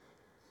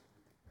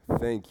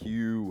Thank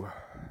you,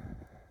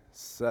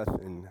 Seth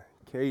and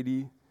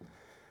Katie.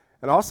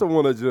 And I also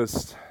want to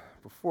just,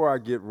 before I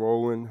get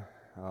rolling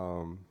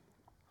in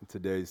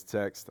today's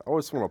text, I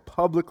just want to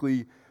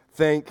publicly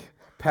thank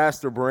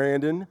Pastor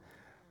Brandon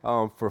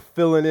for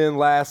filling in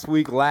last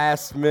week,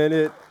 last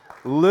minute,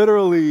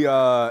 literally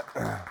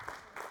Saturday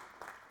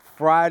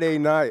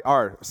night,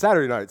 I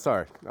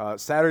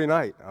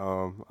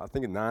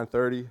think at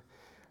 9:30.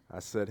 I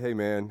said, hey,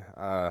 man,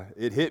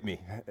 it hit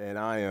me,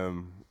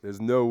 and there's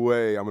no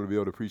way I'm going to be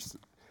able to preach.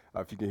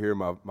 If you can hear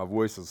my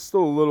voice is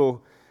still a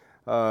little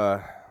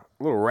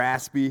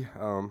raspy.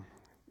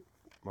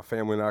 My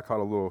family and I caught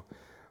a little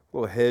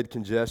head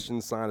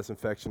congestion, sinus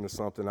infection or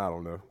something, I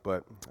don't know.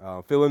 But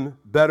feeling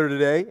better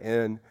today,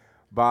 and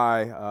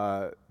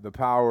by the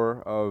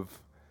power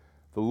of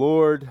the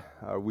Lord,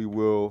 we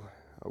will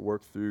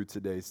work through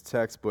today's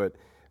text. But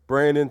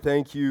Brandon,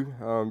 thank you.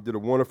 Did a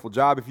wonderful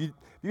job. If you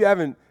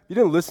didn't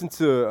listen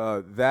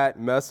to that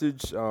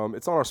message, it's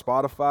on our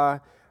Spotify.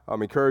 I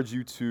encourage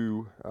you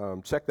to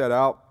check that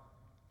out.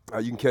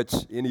 You can catch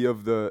any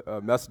of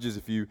the messages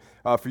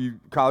for you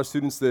college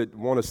students that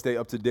want to stay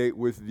up to date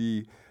with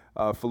the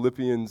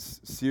Philippians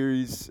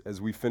series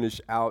as we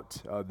finish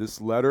out this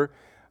letter.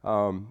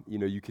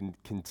 You can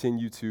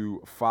continue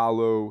to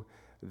follow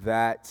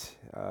that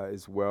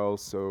as well,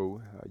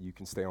 so you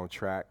can stay on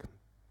track.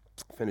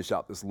 Finish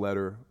out this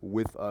letter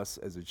with us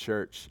as a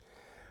church.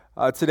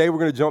 Today we're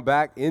going to jump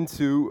back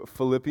into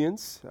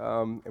Philippians,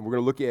 and we're going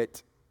to look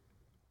at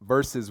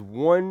verses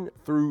 1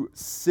 through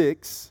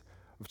 6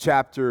 of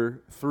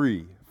chapter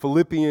 3.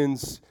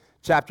 Philippians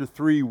chapter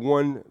 3,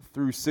 1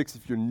 through 6.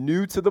 If you're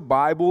new to the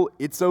Bible,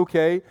 it's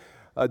okay.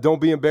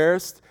 Don't be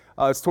embarrassed.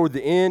 It's toward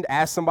the end.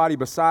 Ask somebody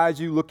beside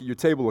you. Look at your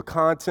table of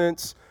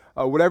contents.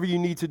 Whatever you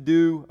need to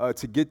do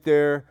to get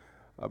there,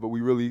 but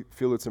we really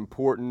feel it's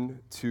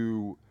important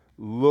to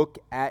look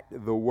at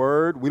the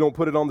Word. We don't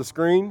put it on the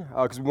screen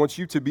because we want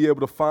you to be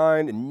able to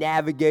find and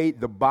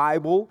navigate the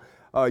Bible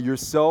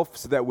yourself,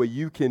 so that way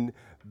you can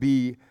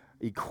be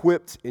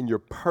equipped in your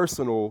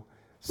personal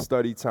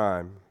study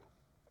time.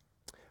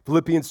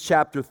 Philippians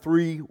chapter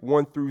 3,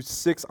 1 through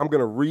 6. I'm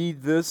going to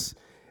read this.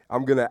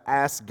 I'm going to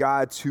ask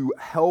God to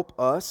help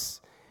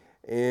us,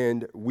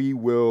 and we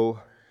will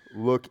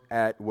look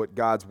at what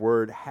God's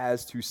Word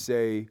has to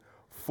say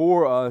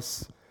for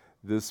us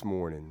this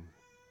morning.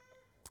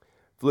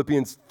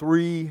 Philippians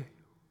 3,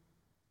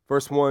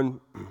 verse 1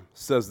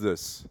 says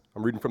this.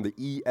 I'm reading from the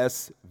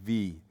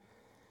ESV. It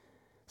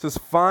says,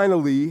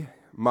 "Finally,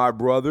 my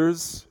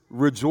brothers,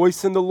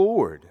 rejoice in the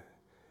Lord.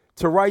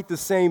 To write the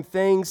same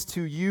things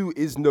to you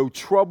is no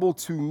trouble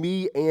to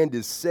me and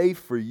is safe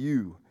for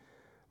you.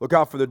 Look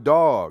out for the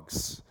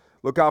dogs.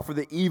 Look out for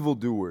the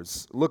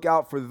evildoers. Look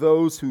out for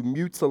those who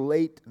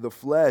mutilate the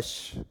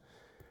flesh.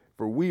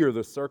 For we are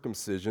the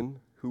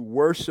circumcision who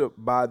worship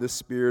by the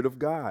Spirit of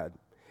God,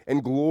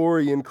 and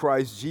glory in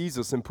Christ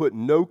Jesus, and put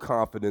no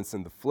confidence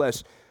in the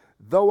flesh,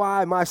 though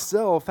I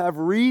myself have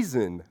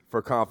reason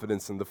for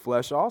confidence in the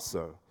flesh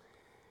also.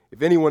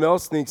 If anyone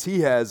else thinks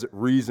he has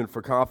reason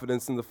for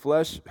confidence in the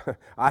flesh,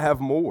 I have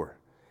more.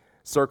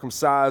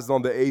 Circumcised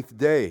on the 8th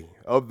day,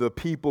 of the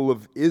people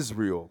of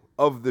Israel,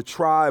 of the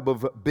tribe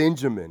of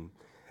Benjamin,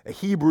 a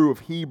Hebrew of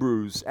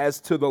Hebrews,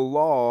 as to the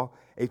law,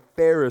 a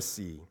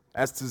Pharisee,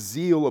 as to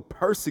zeal, a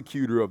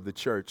persecutor of the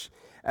church,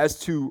 as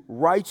to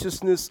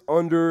righteousness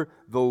under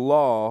the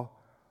law,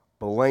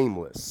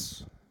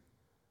 blameless."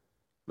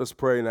 Let's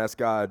pray and ask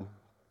God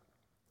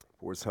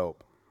for his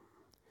help.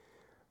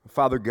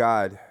 Father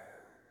God,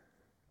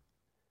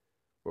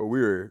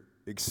 we're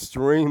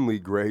extremely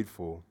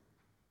grateful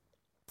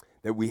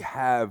that we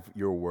have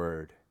your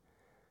word.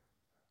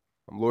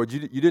 Lord,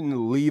 you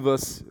didn't leave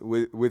us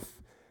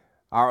with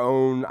our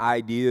own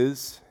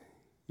ideas.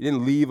 You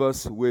didn't leave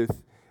us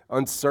with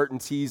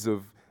uncertainties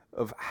of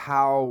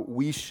how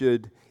we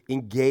should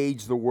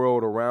engage the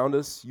world around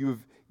us.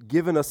 You've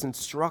given us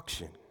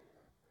instruction.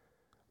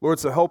 Lord,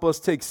 so help us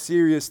take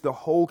serious the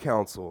whole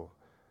counsel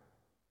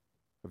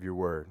of your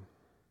word.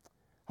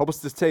 Help us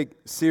to take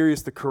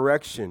serious the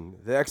correction,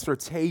 the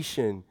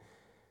exhortation,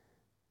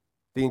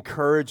 the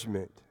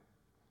encouragement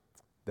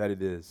that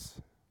it is.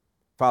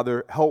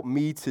 Father, help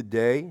me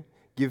today.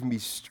 Give me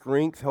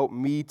strength. Help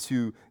me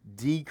to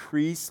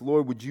decrease.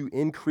 Lord, would you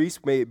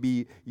increase? May it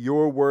be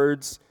your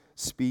words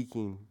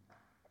speaking.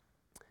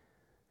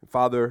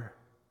 Father,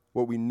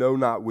 what we know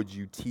not, would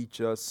you teach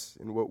us?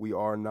 And what we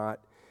are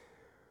not,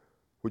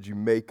 would you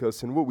make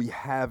us? And what we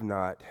have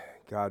not,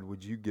 God,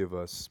 would you give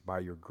us by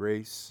your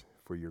grace,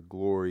 for your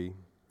glory.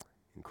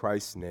 In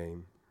Christ's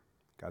name,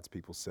 God's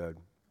people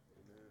said.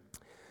 Amen.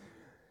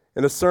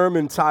 In a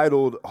sermon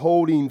titled,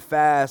 "Holding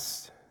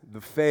Fast the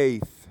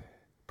Faith,"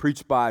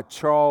 preached by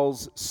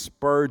Charles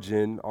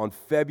Spurgeon on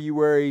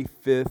February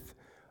 5th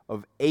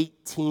of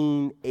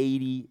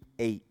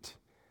 1888.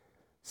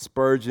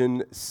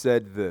 Spurgeon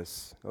said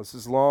this. Now, this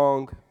is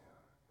long.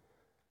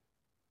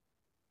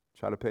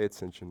 Try to pay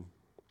attention.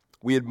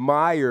 "We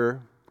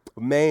admire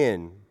a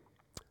man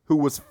who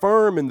was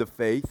firm in the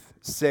faith,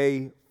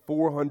 say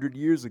 400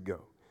 years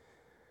ago.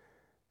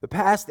 The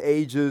past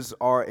ages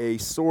are a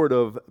sort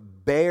of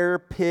bear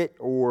pit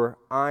or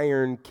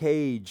iron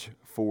cage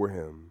for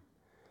him.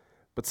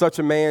 But such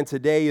a man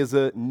today is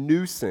a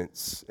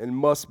nuisance and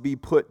must be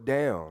put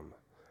down.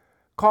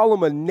 Call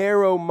him a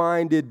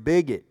narrow-minded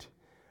bigot,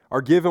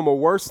 or give him a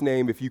worse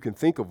name if you can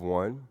think of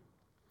one.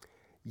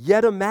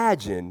 Yet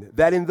imagine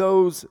that in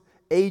those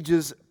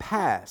ages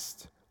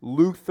past,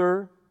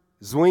 Luther,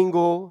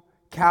 Zwingli,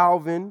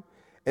 Calvin,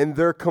 and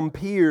their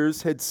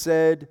compeers had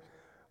said,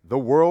 "The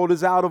world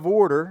is out of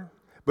order,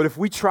 but if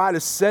we try to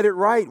set it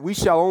right, we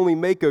shall only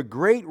make a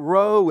great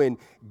row and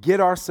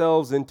get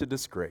ourselves into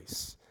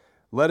disgrace.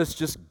 Let us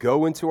just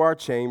go into our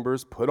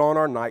chambers, put on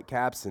our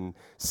nightcaps, and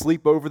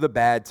sleep over the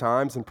bad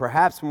times, and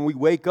perhaps when we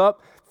wake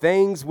up,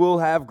 things will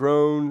have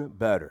grown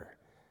better."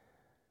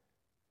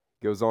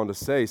 Goes on to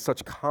say,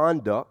 such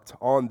conduct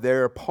on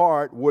their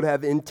part would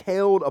have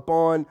entailed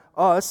upon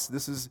us,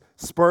 this is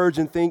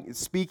Spurgeon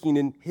speaking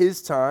in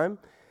his time,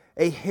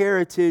 a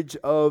heritage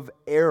of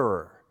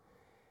error.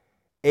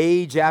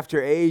 Age after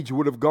age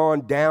would have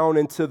gone down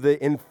into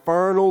the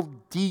infernal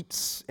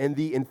deeps, and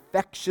the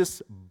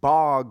infectious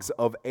bogs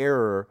of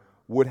error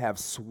would have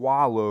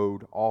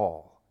swallowed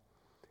all.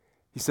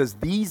 He says,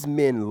 these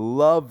men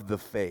love the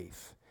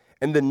faith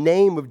and the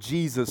name of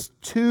Jesus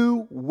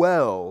too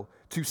well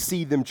to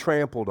see them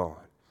trampled on.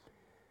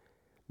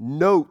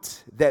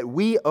 Note that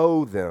we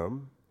owe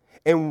them,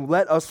 and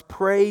let us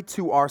pray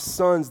to our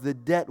sons the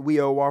debt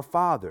we owe our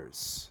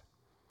fathers.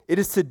 It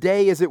is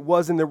today as it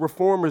was in the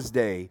Reformers'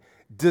 day.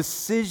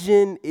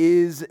 Decision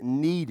is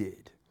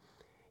needed.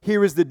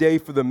 Here is the day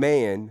for the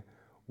man.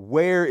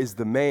 Where is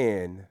the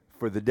man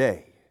for the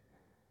day?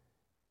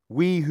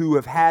 We who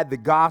have had the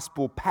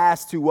gospel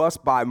passed to us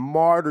by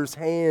martyrs'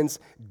 hands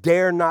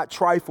dare not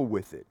trifle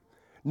with it,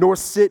 nor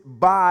sit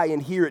by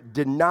and hear it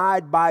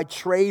denied by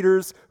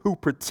traitors who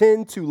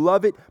pretend to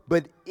love it,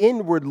 but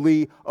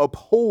inwardly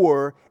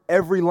abhor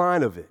every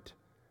line of it.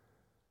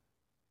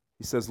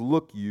 He says,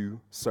 look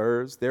you,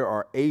 sirs, there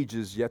are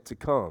ages yet to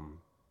come.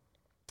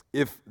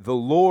 If the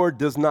Lord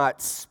does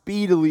not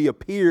speedily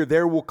appear,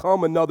 there will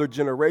come another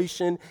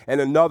generation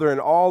and another,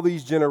 and all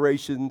these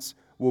generations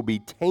will be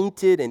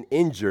tainted and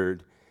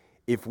injured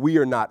if we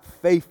are not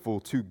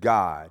faithful to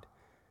God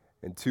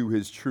and to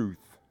his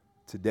truth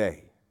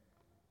today.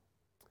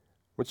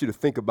 I want you to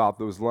think about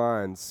those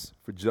lines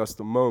for just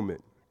a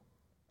moment.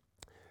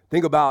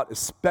 Think about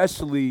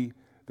especially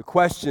the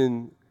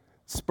question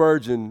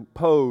Spurgeon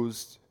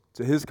posed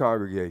to his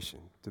congregation,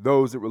 to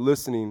those that were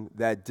listening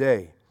that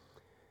day.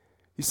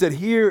 He said,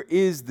 here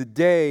is the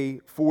day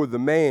for the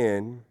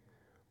man.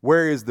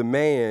 Where is the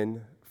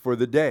man for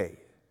the day?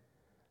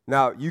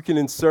 Now, you can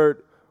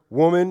insert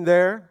woman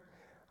there.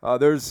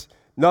 There's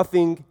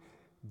nothing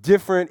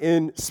different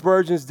in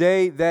Spurgeon's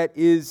day that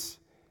is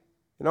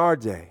in our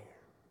day.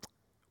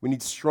 We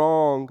need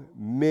strong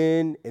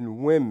men and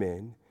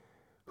women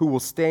who will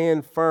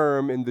stand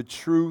firm in the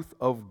truth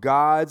of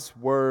God's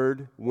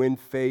word when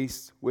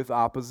faced with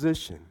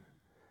opposition.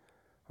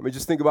 I mean,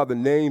 just think about the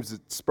names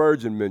that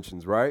Spurgeon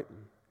mentions, right?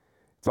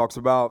 Talks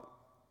about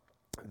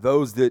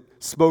those that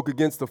spoke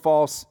against the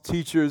false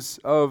teachers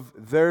of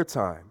their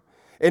time.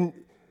 And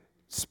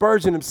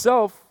Spurgeon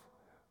himself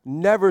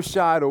never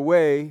shied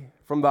away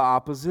from the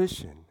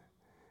opposition.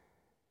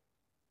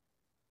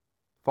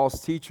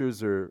 False teachers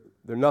they're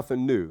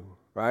nothing new,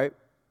 right?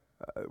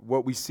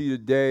 What we see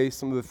today,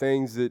 some of the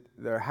things that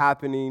are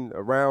happening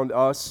around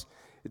us,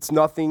 it's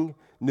nothing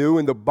new.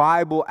 And the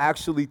Bible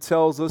actually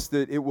tells us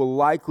that it will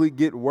likely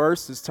get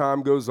worse as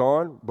time goes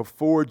on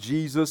before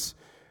Jesus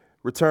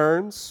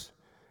returns.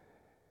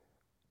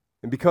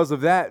 And because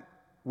of that,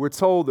 we're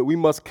told that we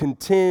must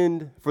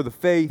contend for the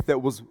faith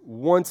that was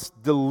once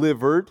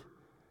delivered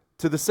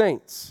to the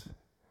saints.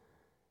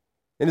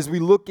 And as we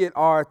look at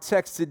our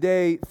text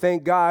today,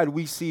 thank God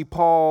we see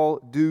Paul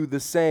do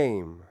the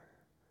same.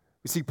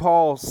 We see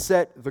Paul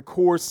set the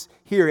course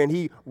here, and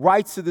he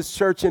writes to this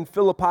church in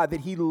Philippi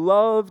that he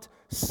loved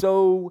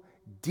so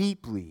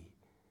deeply.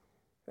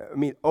 I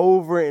mean,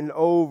 over and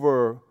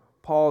over,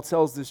 Paul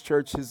tells this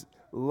church his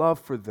love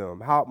for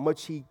them, how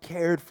much he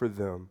cared for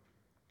them.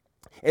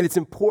 And it's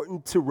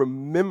important to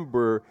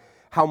remember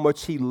how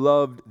much he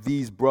loved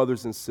these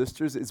brothers and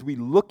sisters as we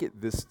look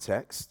at this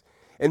text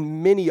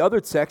and many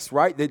other texts,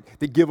 right,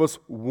 that give us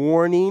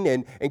warning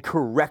and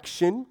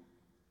correction.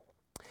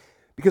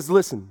 Because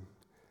listen,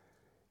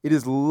 it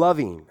is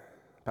loving.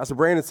 Pastor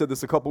Brandon said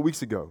this a couple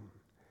weeks ago.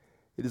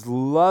 It is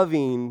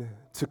loving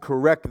to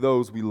correct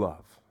those we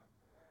love.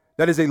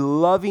 That is a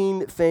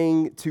loving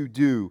thing to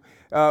do.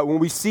 When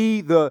we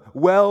see the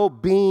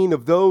well-being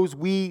of those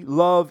we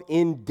love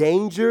in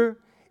danger,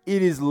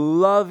 it is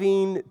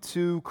loving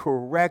to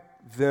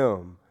correct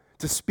them,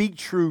 to speak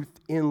truth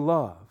in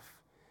love.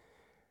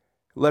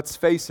 Let's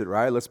face it,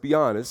 right? Let's be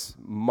honest.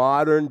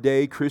 Modern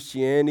day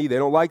Christianity, they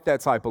don't like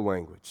that type of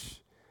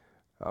language.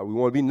 We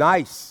want to be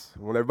nice.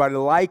 We want everybody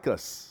to like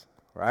us,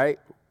 right?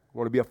 We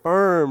want to be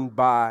affirmed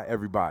by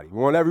everybody. We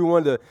want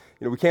everyone to,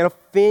 we can't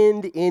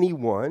offend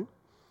anyone.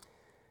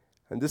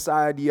 And this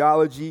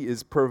ideology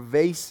is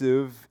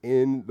pervasive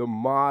in the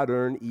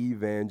modern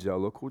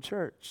evangelical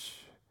church.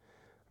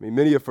 I mean,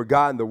 many have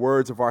forgotten the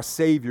words of our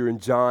Savior in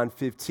John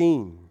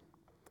 15.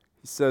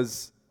 He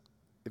says,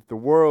 if the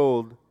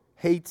world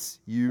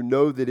hates you,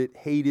 know that it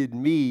hated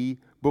me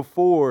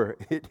before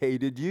it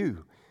hated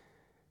you.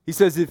 He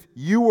says, if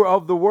you were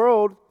of the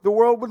world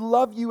would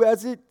love you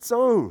as its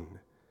own.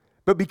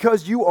 But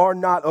because you are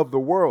not of the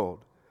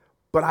world,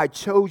 but I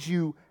chose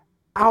you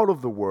out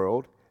of the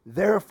world,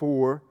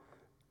 therefore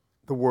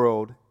the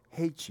world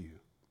hates you.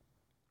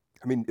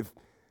 I mean, if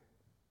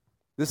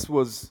this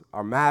was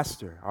our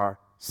Master, our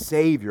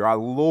Savior, our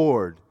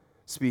Lord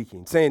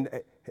speaking, saying,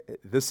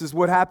 this is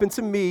what happened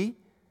to me,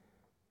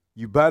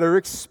 you better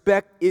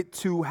expect it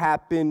to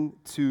happen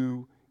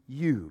to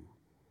you.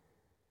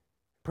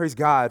 Praise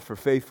God for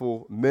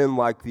faithful men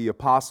like the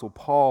Apostle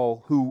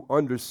Paul who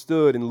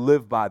understood and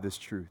lived by this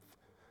truth,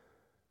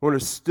 who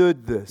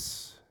understood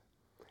this.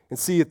 And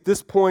see, at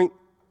this point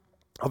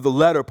of the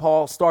letter,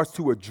 Paul starts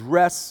to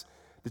address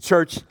the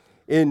church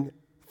in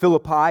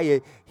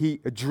Philippi.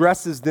 He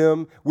addresses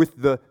them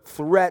with the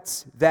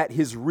threats that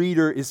his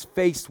reader is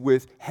faced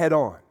with head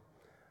on.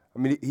 I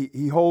mean,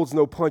 he holds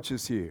no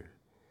punches here.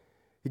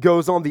 He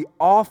goes on the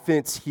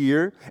offense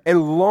here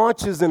and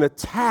launches an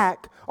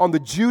attack on the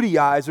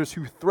Judaizers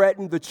who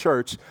threatened the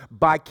church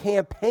by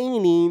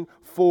campaigning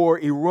for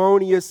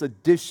erroneous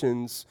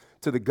additions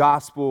to the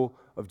gospel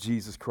of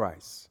Jesus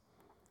Christ.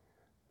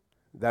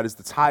 That is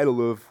the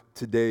title of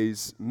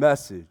today's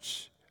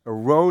message,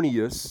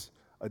 Erroneous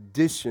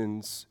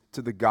Additions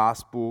to the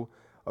Gospel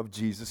of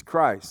Jesus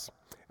Christ.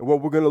 And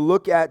what we're going to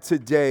look at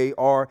today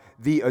are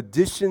the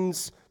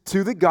additions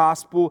to the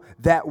gospel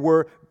that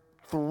were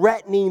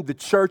threatening the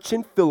church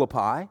in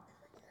Philippi.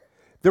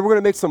 Then we're going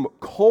to make some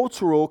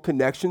cultural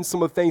connections,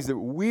 some of the things that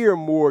we are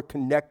more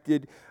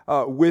connected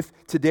with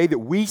today, that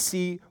we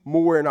see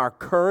more in our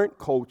current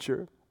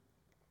culture.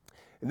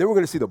 And then we're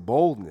going to see the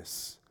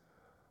boldness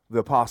of the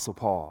Apostle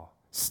Paul,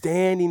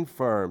 standing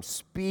firm,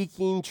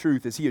 speaking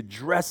truth as he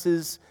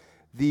addresses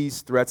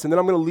these threats. And then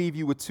I'm going to leave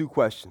you with two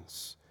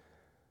questions.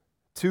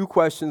 Two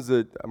questions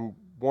that I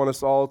want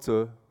us all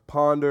to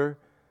ponder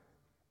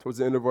towards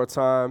the end of our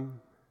time,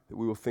 that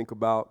we will think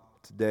about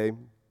today.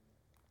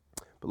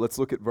 But let's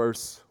look at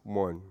verse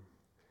 1.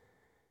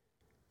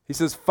 He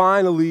says,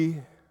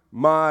 finally,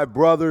 my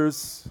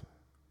brothers,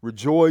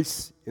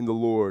 rejoice in the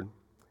Lord.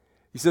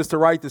 He says to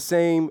write the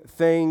same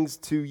things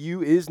to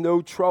you is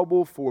no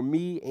trouble for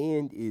me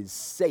and is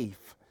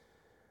safe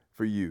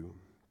for you.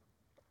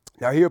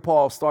 Now here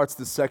Paul starts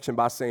this section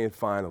by saying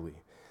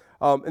finally.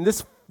 And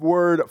this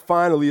word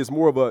finally is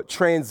more of a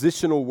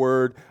transitional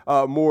word,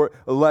 more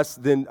or less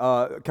than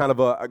kind of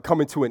a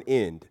coming to an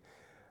end.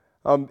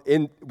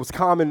 It was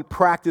common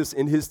practice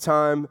in his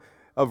time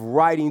of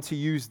writing to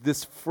use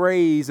this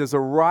phrase as a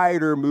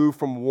writer moved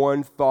from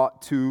one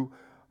thought to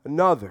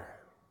another.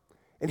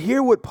 And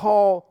here what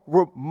Paul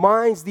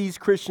reminds these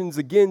Christians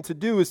again to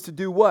do is to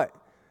do what?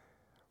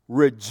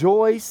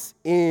 Rejoice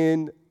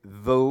in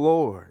the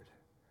Lord.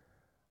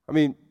 I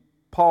mean,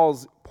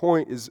 Paul's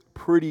point is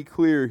pretty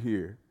clear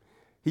here.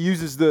 He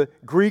uses the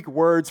Greek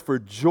words for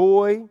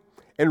joy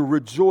and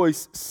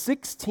rejoice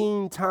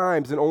 16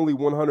 times in only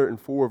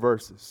 104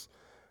 verses.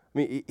 I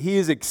mean, he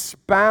is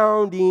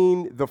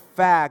expounding the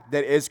fact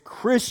that as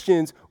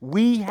Christians,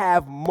 we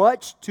have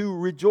much to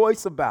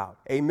rejoice about.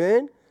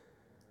 Amen?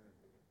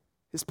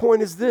 His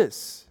point is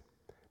this: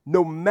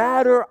 no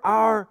matter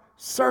our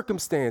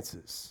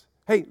circumstances,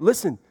 hey,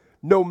 listen,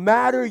 no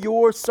matter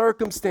your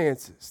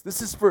circumstances,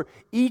 this is for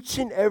each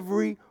and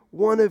every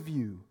one of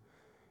you.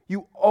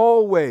 You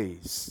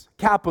always,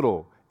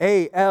 capital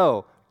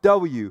ALWAWS,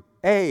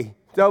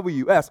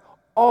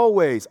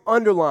 always,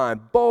 underline,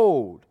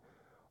 bold,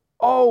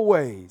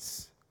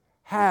 always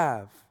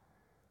have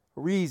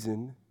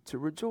reason to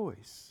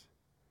rejoice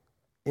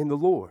in the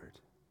Lord.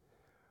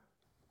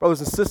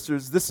 Brothers and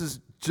sisters, this is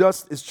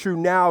just as true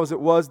now as it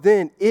was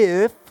then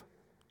if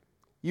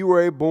you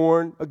were a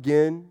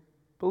born-again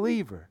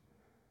believer.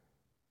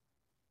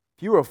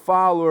 If you are a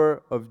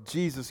follower of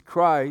Jesus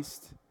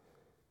Christ,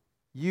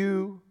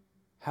 you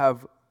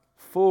have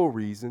full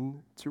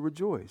reason to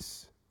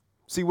rejoice.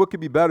 See, what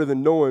could be better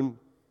than knowing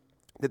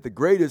that the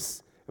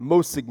greatest and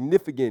most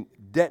significant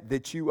debt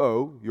that you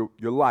owe,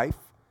 your life,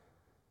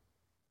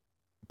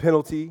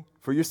 penalty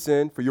for your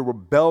sin, for your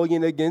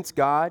rebellion against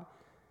God,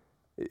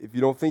 if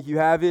you don't think you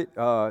have it,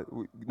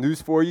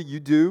 news for you, you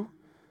do.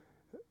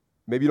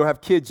 Maybe you don't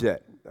have kids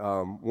yet.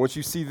 Once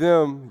you see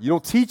them, you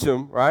don't teach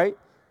them, right?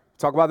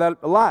 Talk about that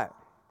a lot.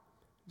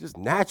 Just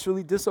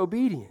naturally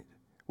disobedient.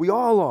 We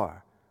all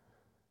are.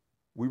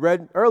 We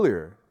read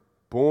earlier,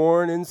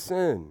 born in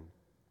sin.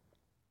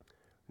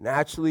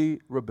 Naturally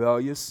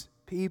rebellious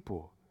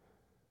people.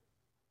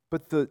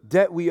 But the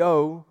debt we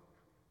owe,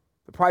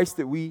 the price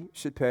that we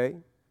should pay,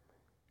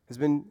 has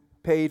been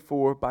paid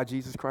for by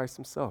Jesus Christ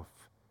himself.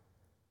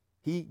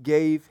 He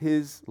gave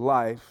his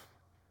life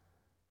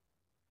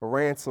a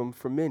ransom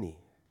for many.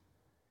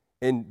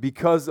 And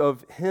because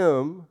of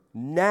him,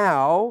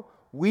 now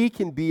we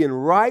can be in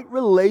right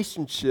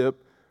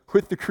relationship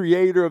with the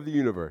creator of the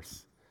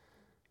universe.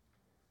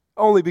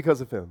 Only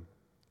because of him.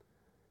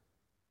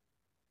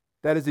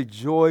 That is a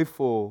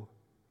joyful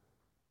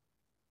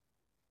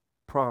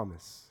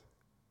promise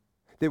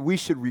that we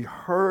should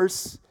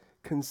rehearse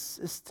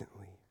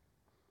consistently.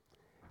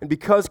 And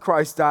because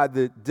Christ died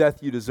the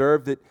death you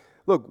deserve, that,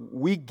 look,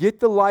 we get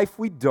the life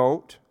we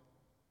don't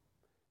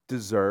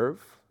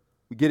deserve.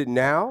 We get it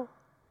now,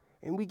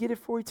 and we get it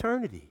for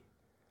eternity.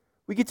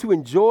 We get to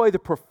enjoy the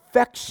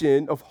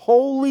perfection of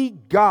holy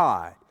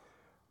God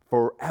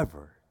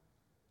forever.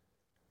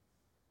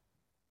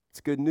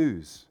 It's good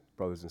news,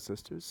 brothers and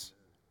sisters.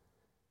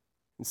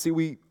 And see,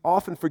 we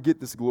often forget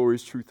this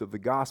glorious truth of the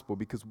gospel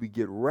because we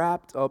get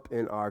wrapped up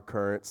in our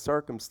current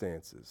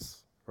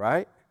circumstances,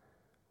 right?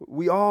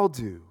 We all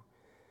do.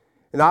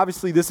 And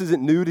obviously, this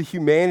isn't new to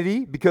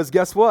humanity because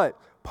guess what?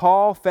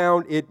 Paul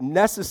found it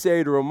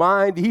necessary to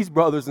remind these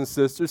brothers and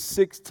sisters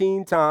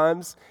 16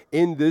 times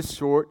in this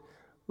short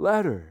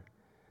letter.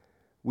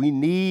 We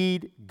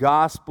need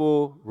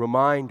gospel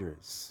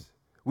reminders.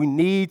 We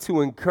need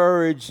to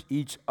encourage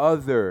each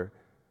other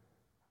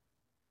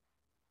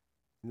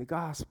in the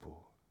gospel.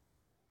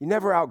 You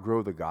never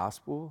outgrow the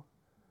gospel,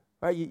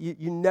 right?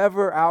 You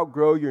never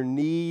outgrow your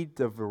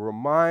need of a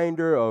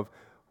reminder of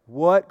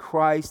what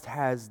Christ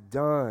has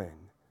done.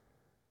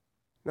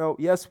 No,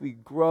 yes, we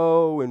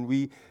grow and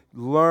we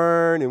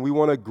learn and we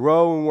want to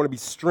grow and we want to be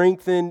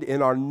strengthened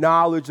in our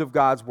knowledge of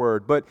God's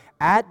word. But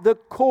at the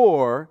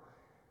core,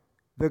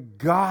 the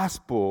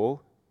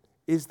gospel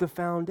is the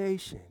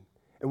foundation.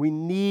 And we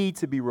need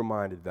to be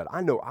reminded of that.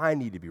 I know I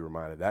need to be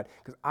reminded of that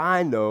because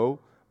I know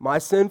my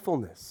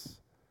sinfulness.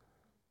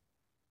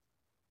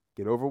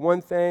 Get over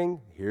one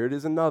thing, here it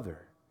is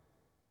another.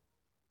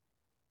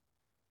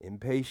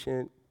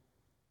 Impatient,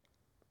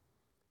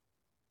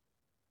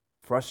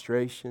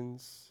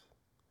 frustrations,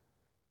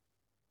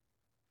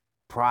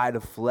 pride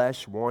of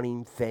flesh,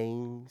 wanting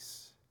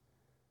things.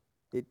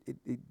 It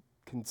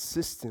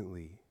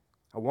consistently,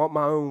 I want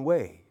my own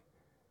way.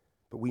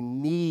 But we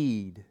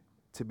need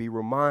to be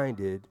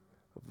reminded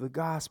of the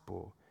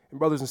gospel. And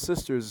brothers and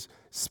sisters,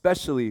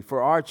 especially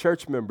for our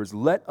church members,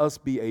 let us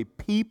be a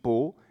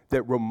people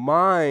that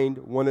remind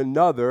one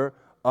another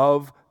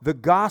of the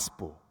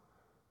gospel.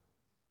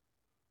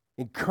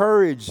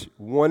 Encourage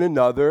one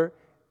another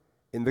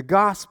in the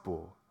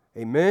gospel.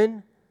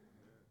 Amen?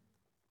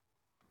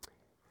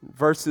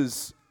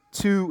 Verses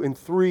 2 and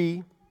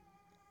 3,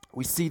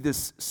 we see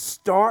this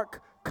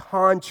stark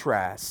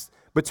contrast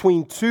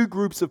between two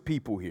groups of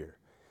people here.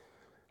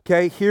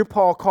 Okay, here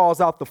Paul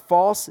calls out the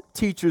false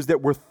teachers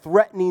that were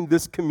threatening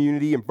this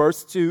community in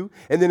verse 2.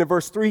 And then in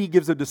verse 3, he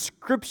gives a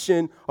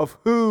description of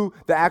who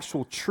the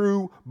actual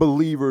true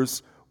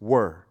believers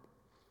were.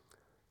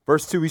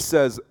 Verse 2, he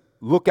says,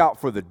 look out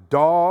for the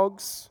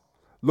dogs,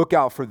 look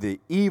out for the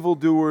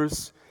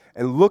evildoers,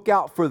 and look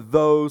out for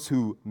those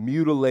who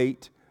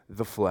mutilate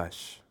the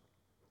flesh.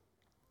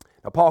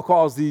 Now, Paul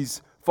calls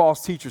these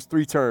false teachers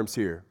three terms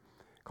here.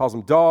 He calls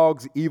them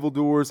dogs,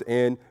 evildoers,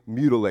 and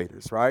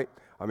mutilators, right?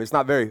 I mean, it's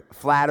not very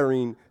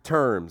flattering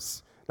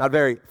terms, not a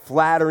very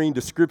flattering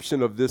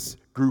description of this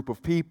group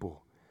of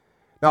people.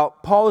 Now,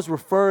 Paul is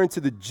referring to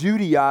the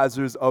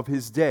Judaizers of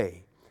his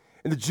day.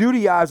 And the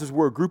Judaizers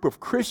were a group of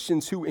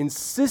Christians who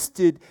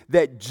insisted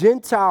that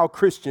Gentile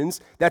Christians,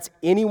 that's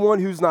anyone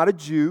who's not a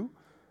Jew,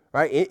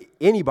 right?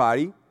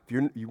 Anybody,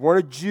 if you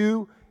weren't a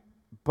Jew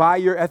by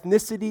your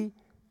ethnicity,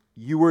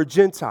 you were a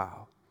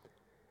Gentile.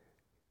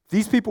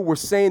 These people were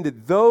saying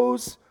that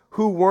those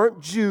who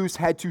weren't Jews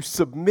had to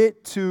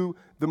submit to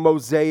the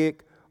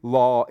Mosaic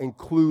law,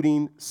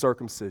 including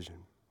circumcision.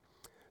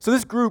 So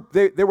this group,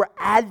 they were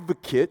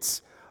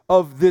advocates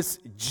of this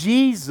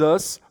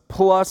Jesus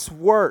plus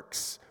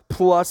works,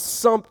 plus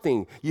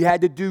something. You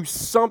had to do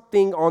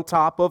something on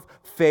top of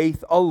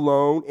faith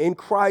alone in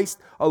Christ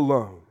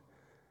alone.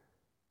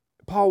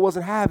 Paul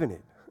wasn't having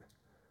it.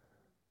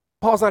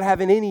 Paul's not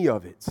having any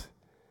of it.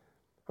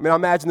 I mean, I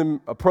imagine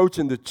them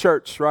approaching the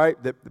church,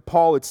 right, that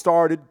Paul had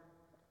started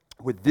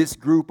with this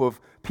group of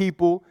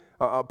people.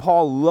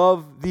 Paul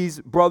loved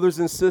these brothers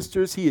and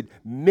sisters. He had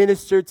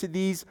ministered to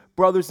these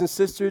brothers and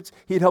sisters.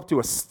 He had helped to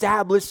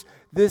establish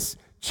this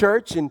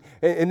church, and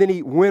then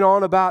he went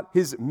on about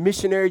his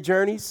missionary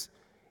journeys.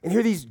 And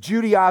here these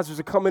Judaizers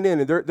are coming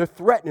in, and they're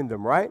threatening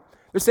them, right?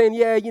 They're saying,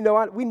 yeah,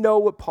 we know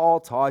what Paul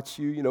taught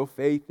you,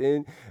 faith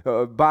in,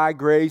 by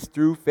grace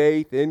through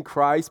faith in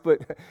Christ,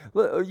 but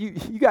look,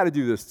 you got to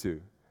do this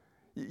too.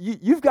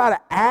 You've got to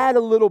add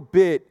a little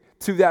bit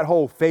to that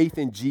whole faith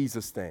in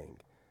Jesus thing.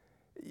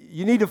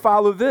 You need to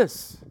follow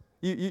this.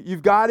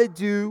 You've got to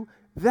do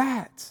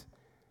that.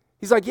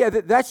 He's like, yeah,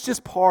 that's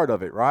just part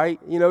of it, right?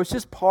 It's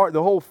just part,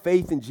 the whole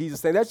faith in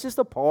Jesus thing. That's just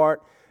a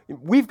part.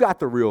 We've got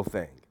the real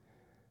thing.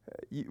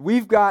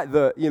 We've got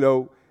the,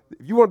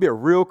 if you want to be a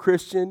real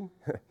Christian,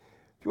 if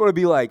you want to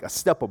be like a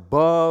step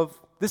above,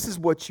 this is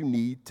what you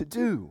need to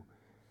do.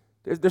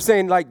 They're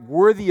saying like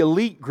we're the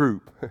elite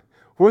group.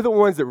 We're the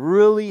ones that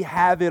really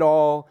have it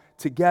all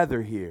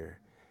together here.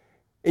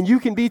 And you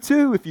can be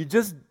too if you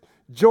just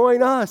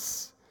join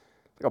us.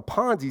 Like a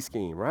Ponzi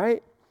scheme,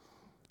 right?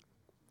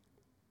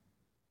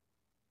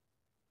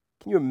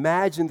 Can you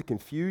imagine the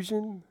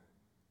confusion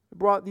that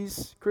brought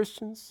these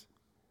Christians?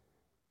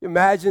 You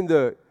imagine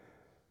the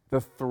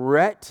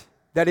threat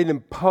that it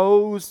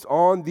imposed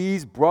on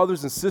these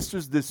brothers and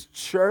sisters, this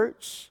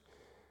church?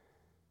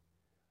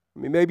 I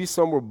mean, maybe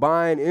some were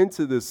buying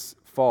into this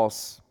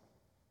false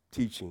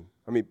teaching.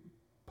 I mean,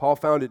 Paul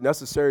found it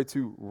necessary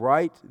to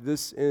write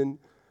this in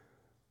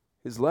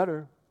his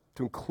letter,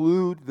 to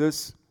include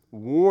this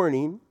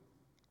warning,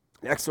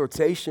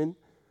 exhortation.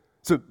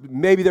 So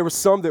maybe there were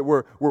some that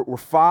were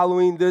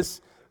following this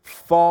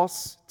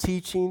false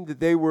teaching that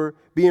they were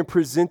being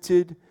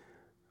presented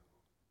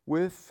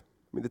with.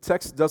 I mean, the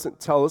text doesn't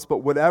tell us, but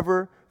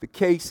whatever the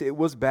case, it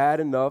was bad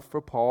enough for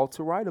Paul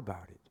to write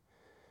about it.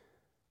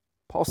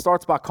 Paul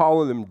starts by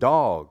calling them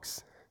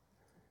dogs.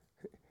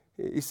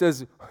 He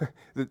says,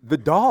 the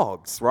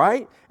dogs,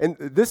 right? And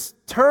this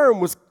term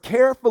was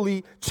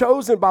carefully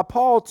chosen by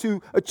Paul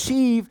to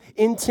achieve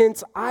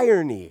intense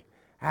irony,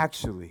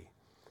 actually.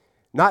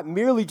 Not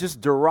merely just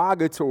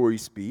derogatory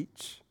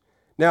speech.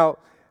 Now,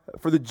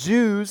 for the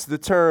Jews, the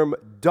term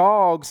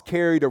dogs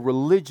carried a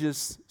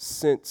religious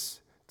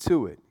sense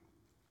to it.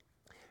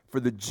 For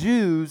the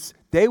Jews,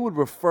 they would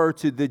refer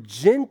to the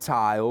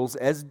Gentiles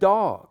as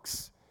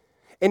dogs.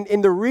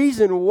 And the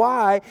reason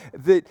why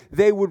that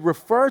they would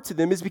refer to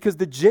them is because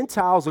the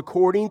Gentiles,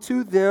 according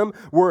to them,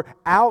 were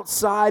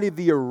outside of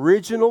the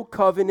original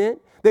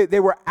covenant. They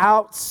were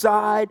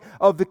outside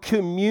of the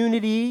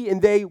community,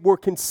 and they were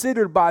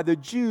considered by the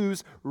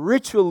Jews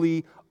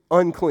ritually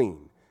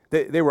unclean.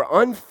 They were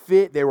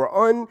unfit, they were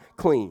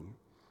unclean.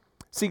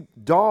 See,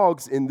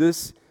 dogs in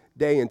this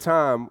day and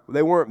time,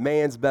 they weren't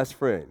man's best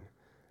friend,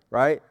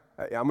 right?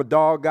 I'm a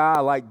dog guy.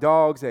 I like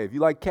dogs. Hey, if you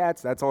like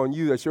cats, that's on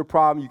you. That's your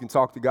problem. You can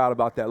talk to God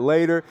about that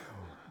later.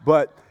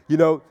 But,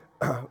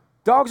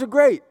 dogs are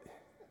great.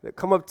 They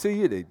come up to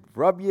you, they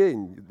rub you,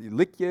 and they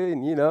lick you,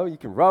 and, you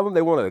can rub them.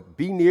 They want to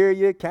be near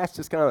you. Cats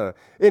just kind of,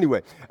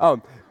 anyway.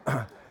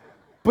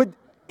 But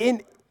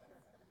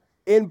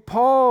in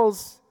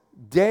Paul's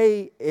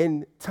day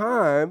and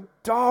time,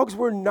 dogs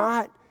were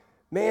not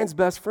man's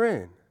best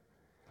friend.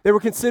 They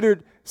were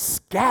considered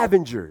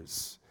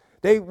scavengers.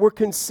 They were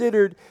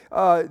considered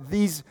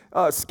these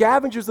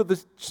scavengers of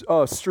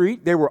the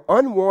street. They were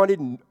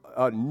unwanted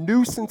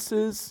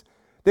nuisances.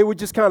 They would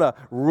just kind of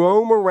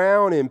roam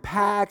around in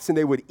packs, and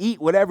they would eat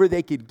whatever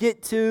they could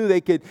get to.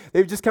 They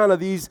were just kind of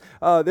these,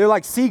 they're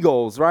like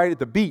seagulls, right, at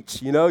the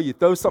beach. You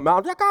throw something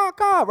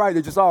out, right?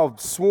 They're just all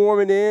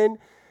swarming in.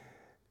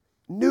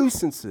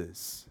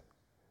 Nuisances.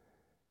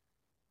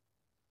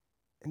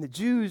 And the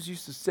Jews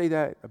used to say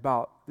that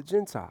about the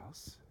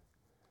Gentiles.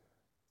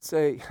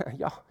 Say,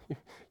 y'all, you're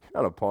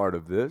not a part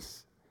of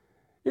this.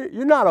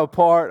 You're not a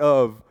part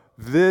of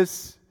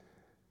this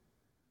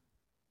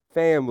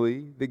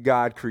family that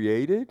God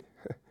created.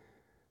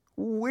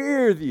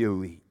 We're the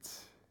elite.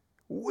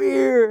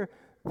 We're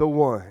the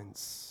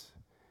ones.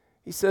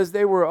 He says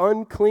they were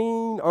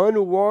unclean,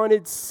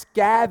 unwanted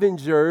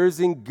scavengers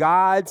in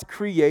God's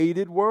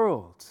created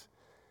world.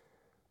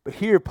 But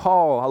here,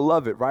 Paul, I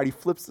love it, right? He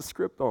flips the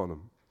script on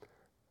them.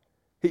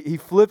 He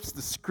flips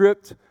the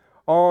script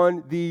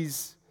on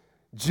these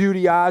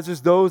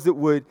Judaizers, those that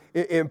would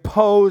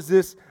impose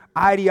this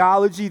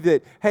ideology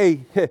that,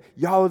 hey,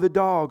 y'all are the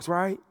dogs,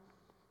 right?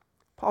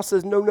 Paul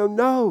says,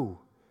 no.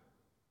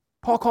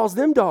 Paul calls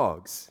them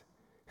dogs.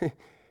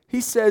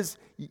 He says,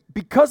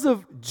 because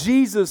of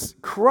Jesus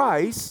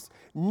Christ,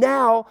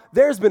 now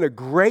there's been a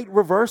great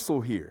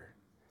reversal here.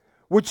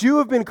 What you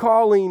have been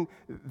calling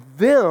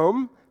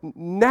them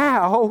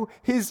now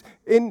is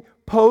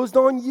imposed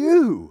on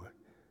you.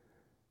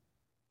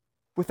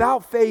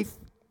 Without faith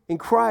in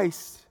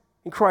Christ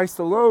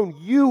alone,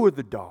 you are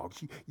the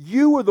dogs.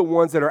 You are the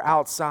ones that are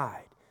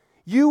outside.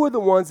 You are the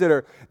ones that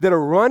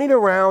are running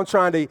around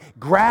trying to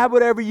grab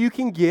whatever you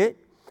can get,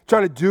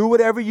 trying to do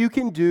whatever you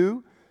can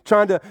do,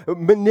 trying to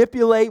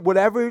manipulate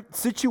whatever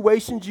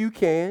situations you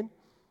can.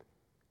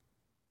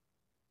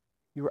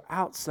 You are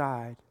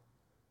outside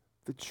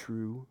the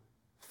true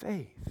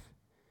faith.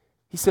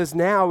 He says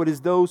now it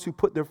is those who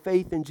put their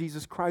faith in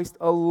Jesus Christ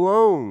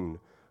alone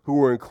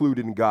who are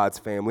included in God's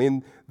family.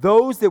 And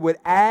those that would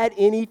add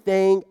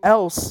anything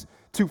else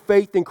to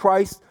faith in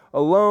Christ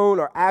alone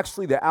are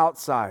actually the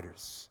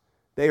outsiders.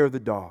 They are the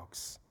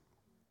dogs.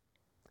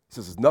 He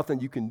says there's nothing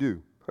you can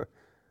do.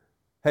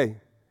 Hey,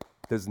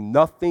 there's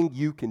nothing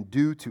you can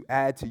do to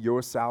add to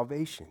your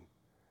salvation.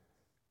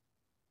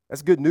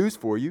 That's good news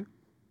for you.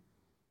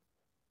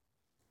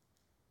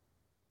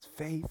 It's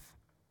faith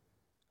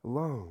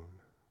alone.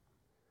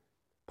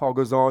 Paul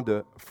goes on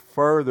to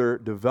further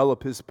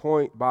develop his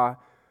point by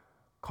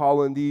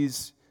calling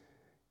this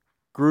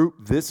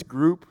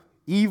group,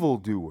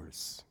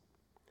 evildoers.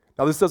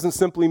 Now, this doesn't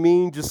simply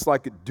mean just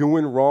like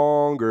doing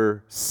wrong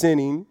or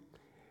sinning.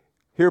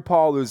 Here,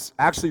 Paul is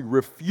actually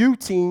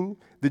refuting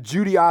the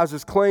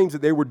Judaizers' claims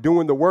that they were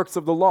doing the works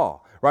of the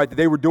law, right? That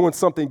they were doing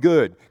something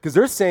good. Because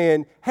they're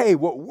saying, hey,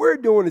 what we're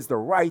doing is the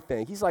right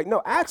thing. He's like,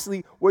 no,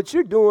 actually, what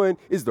you're doing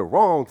is the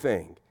wrong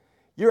thing.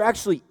 You're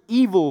actually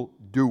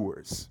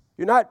evildoers.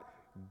 You're not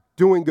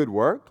doing good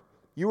work.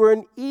 You are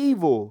an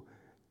evildoer.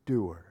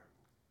 doer.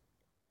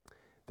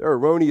 Their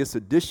erroneous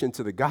addition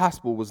to the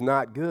gospel was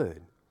not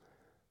good.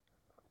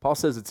 Paul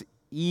says it's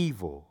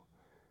evil.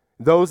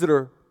 Those that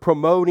are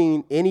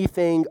promoting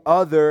anything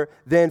other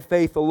than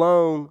faith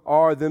alone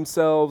are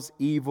themselves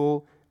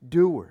evil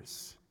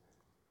doers.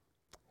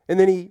 And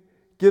then he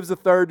gives a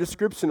third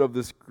description of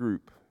this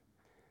group.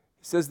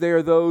 He says they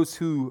are those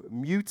who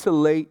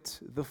mutilate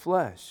the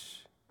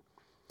flesh.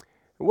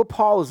 And what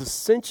Paul is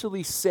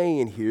essentially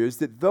saying here is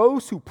that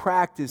those who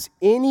practice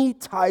any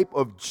type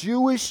of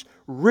Jewish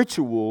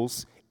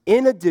rituals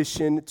in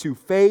addition to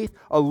faith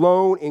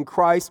alone in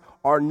Christ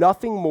are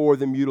nothing more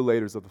than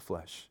mutilators of the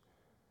flesh.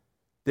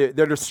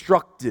 They're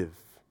destructive.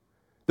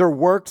 Their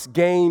works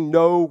gain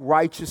no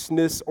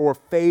righteousness or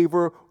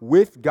favor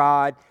with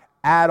God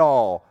at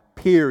all,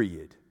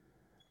 period.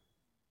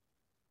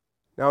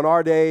 Now, in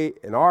our day,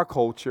 in our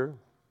culture,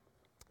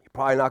 you're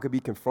probably not going to be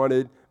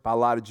confronted by a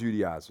lot of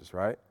Judaizers,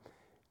 right?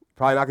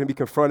 Probably not going to be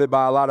confronted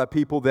by a lot of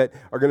people that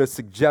are going to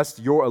suggest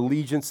your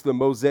allegiance to the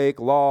Mosaic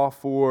law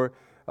for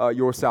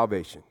your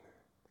salvation.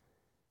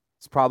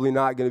 It's probably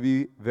not going to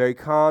be very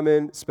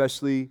common,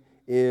 especially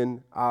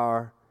in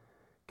our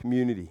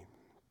community.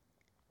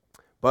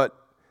 But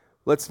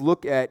let's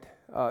look at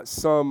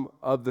some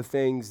of the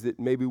things that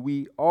maybe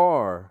we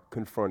are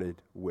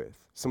confronted with.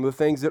 Some of the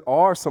things that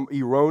are some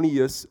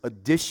erroneous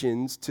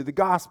additions to the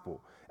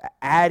gospel.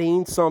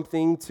 Adding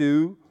something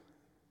to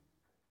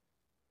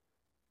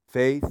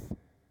faith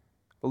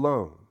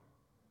alone,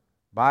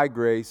 by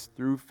grace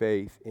through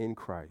faith in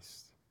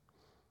Christ.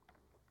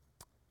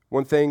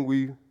 One thing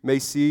we may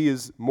see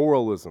is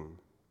moralism.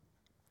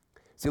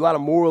 See a lot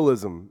of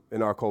moralism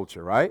in our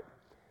culture, right?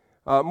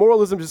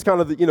 Moralism is just kind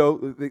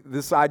of,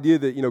 this idea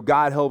that,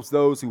 God helps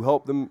those who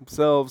help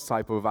themselves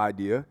type of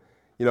idea.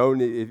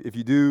 And if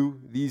you do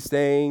these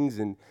things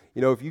and,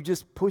 if you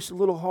just push a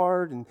little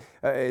hard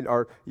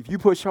or if you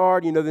push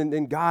hard,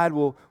 then God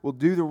will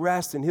do the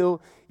rest and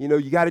he'll,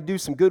 you got to do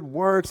some good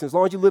works. And as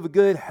long as you live a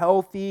good,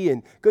 healthy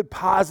and good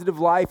positive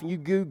life and you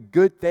do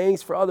good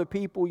things for other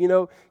people,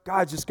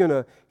 God's just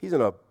he's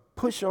going to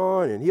push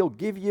on and he'll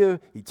give you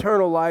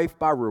eternal life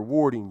by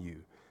rewarding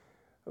you.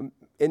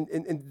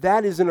 And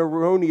that is an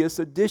erroneous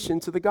addition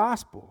to the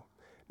gospel.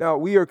 Now,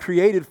 we are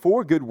created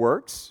for good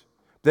works.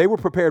 They were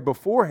prepared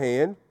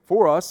beforehand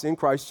for us in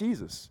Christ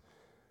Jesus.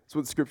 That's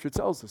what the Scripture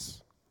tells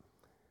us.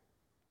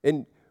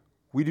 And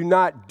we do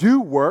not do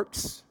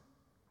works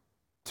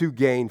to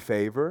gain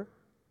favor.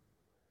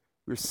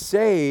 We're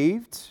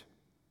saved,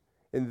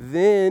 and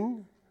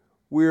then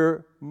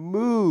we're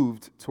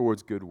moved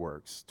towards good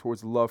works,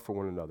 towards love for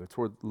one another,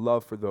 towards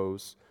love for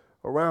those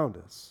around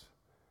us.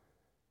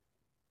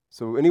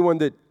 So anyone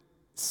that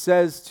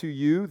says to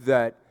you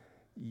that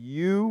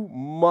you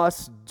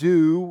must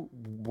do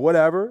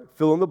whatever,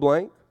 fill in the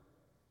blank,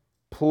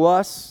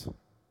 plus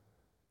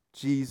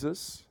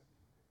Jesus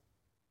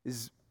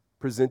is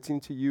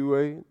presenting to you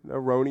an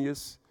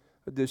erroneous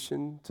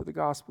addition to the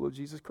gospel of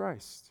Jesus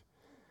Christ.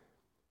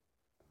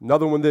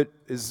 Another one that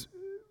is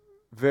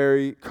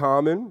very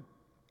common,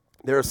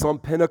 there are some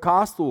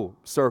Pentecostal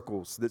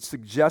circles that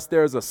suggest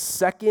there is a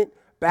second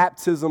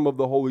baptism of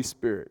the Holy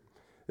Spirit.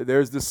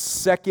 There's this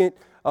second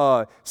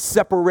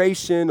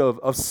separation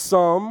of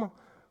some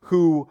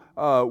who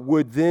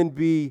would then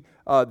be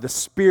the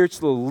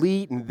spiritual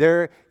elite, and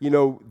they're,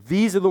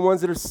 these are the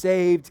ones that are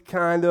saved,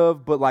 kind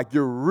of, but like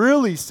you're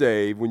really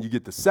saved when you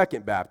get the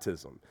second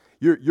baptism.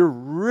 You're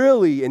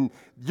really, and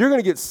you're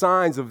going to get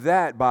signs of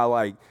that by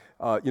like,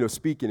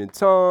 speaking in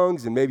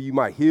tongues, and maybe you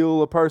might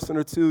heal a person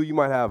or two. You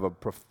might have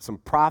some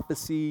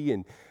prophecy,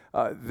 and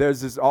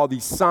there's all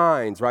these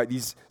signs, right?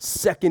 These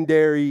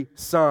secondary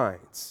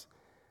signs.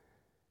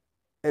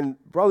 And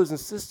brothers and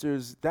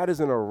sisters, that is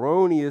an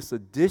erroneous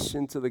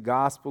addition to the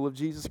gospel of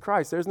Jesus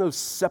Christ. There's no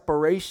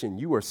separation.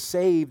 You are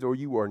saved or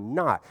you are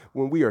not.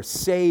 When we are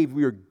saved,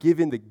 we are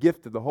given the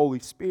gift of the Holy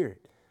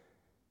Spirit.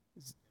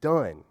 It's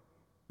done.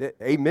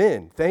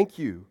 Amen. Thank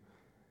you.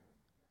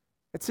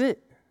 That's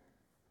it.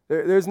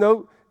 There's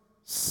no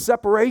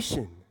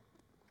separation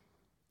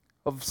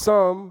of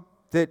some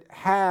that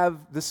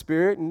have the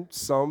Spirit and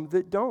some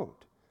that don't.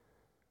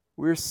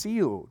 We're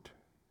sealed,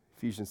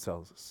 Ephesians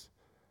tells us.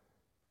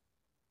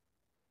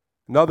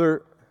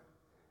 Another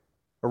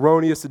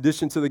erroneous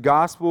addition to the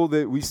gospel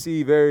that we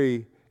see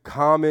very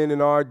common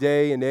in our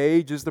day and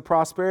age is the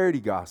prosperity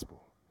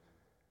gospel.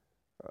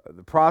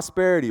 The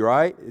prosperity,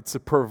 right? It's a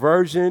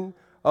perversion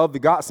of the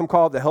gospel. Some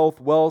call it the health,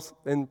 wealth,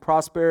 and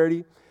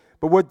prosperity.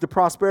 But what the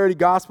prosperity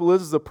gospel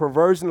is a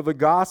perversion of the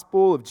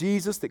gospel of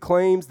Jesus that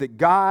claims that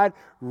God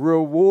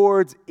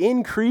rewards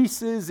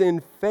increases in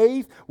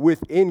faith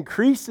with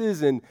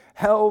increases in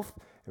health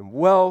and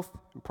wealth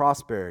and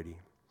prosperity.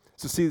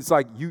 So see, it's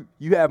like you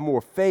have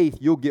more faith,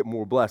 you'll get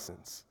more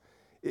blessings.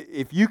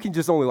 If you can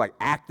just only like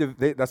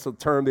activate, that's a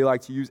term they like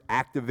to use,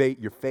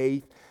 activate your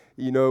faith.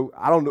 I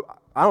don't know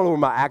where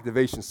my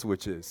activation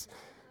switch is.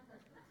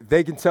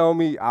 They can tell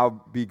me,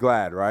 I'll be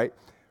glad, right?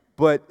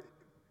 But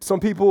some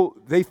people,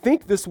 they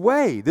think this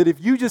way, that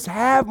if you just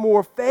have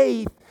more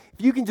faith, if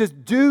if you can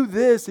just do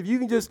this, if you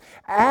can just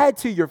add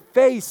to your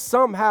faith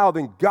somehow,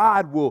 then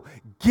God will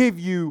give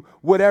you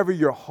whatever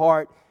your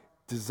heart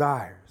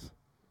desires.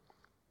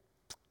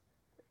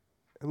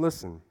 And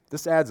listen,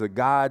 this adds a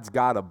God's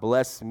got to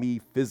bless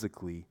me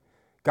physically.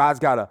 God's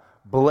got to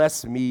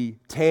bless me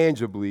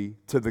tangibly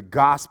to the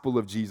gospel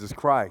of Jesus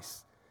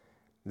Christ.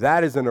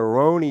 That is an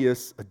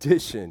erroneous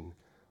addition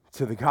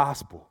to the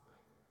gospel.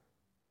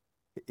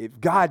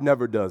 If God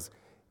never does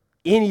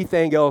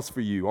anything else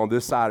for you on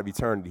this side of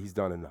eternity, he's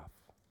done enough.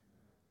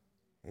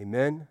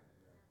 Amen?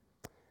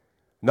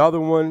 Another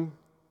one,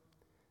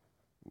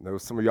 I know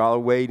some of y'all are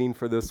waiting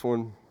for this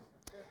one.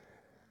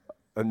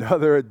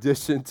 Another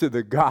addition to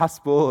the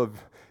gospel of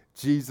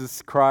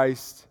Jesus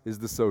Christ is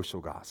the social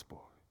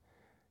gospel.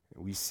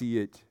 And we see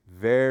it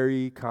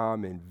very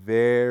common,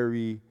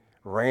 very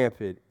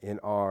rampant in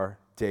our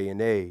day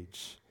and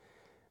age.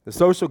 The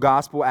social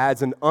gospel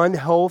adds an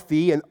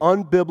unhealthy and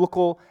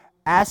unbiblical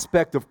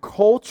aspect of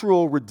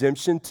cultural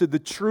redemption to the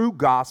true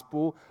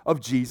gospel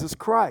of Jesus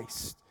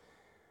Christ.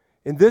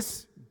 In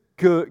this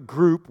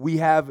group, we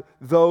have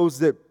those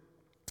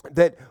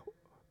that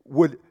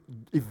would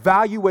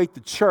evaluate the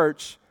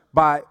church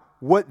by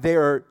what they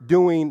are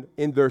doing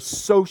in their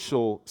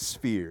social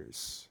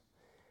spheres.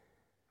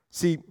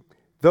 See,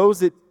 those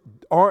that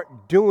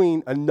aren't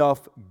doing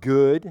enough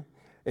good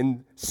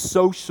and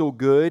social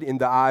good in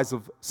the eyes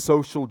of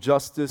social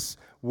justice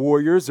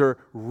warriors are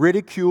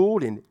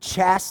ridiculed and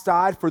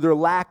chastised for their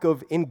lack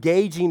of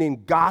engaging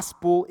in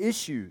gospel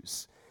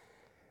issues.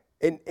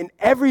 And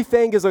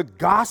everything is a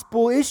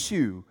gospel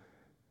issue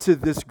to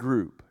this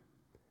group.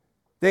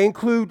 They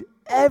include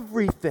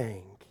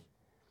everything.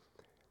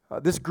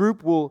 This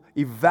group will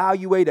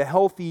evaluate a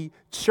healthy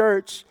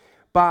church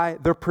by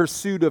their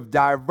pursuit of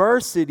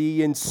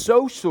diversity and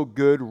social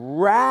good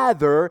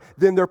rather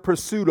than their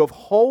pursuit of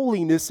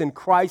holiness and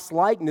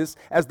Christ-likeness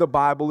as the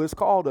Bible has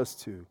called us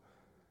to.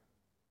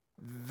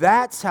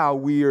 That's how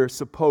we are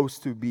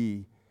supposed to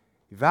be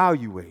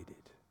evaluated.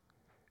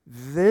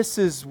 This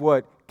is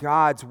what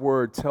God's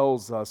word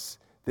tells us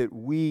that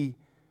we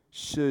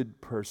should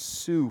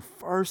pursue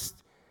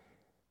first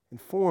and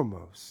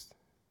foremost.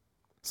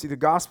 See, the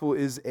gospel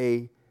is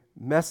a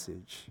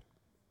message.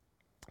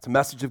 It's a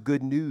message of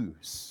good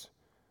news.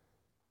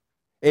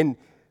 And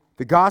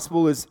the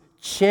gospel is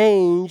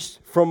changed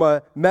from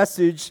a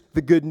message,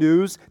 the good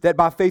news, that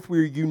by faith we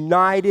are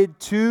united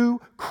to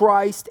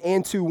Christ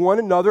and to one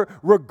another,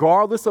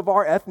 regardless of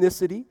our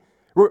ethnicity,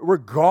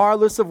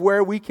 regardless of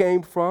where we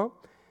came from,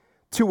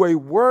 to a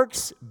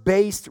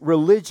works-based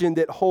religion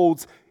that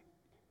holds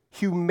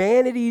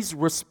humanity's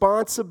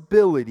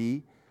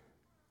responsibility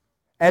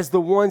as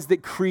the ones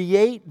that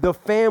create the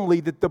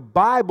family that the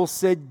Bible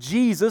said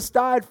Jesus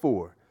died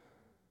for.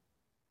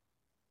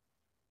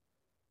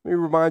 Let me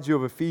remind you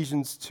of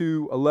Ephesians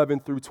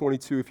 2:11 through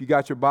 22. If you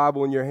got your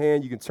Bible in your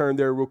hand, you can turn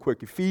there real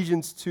quick.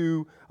 Ephesians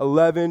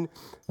 2:11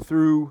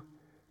 through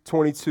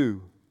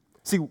 22.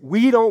 See,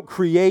 we don't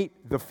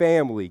create the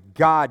family.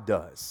 God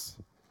does.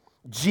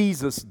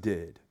 Jesus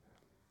did.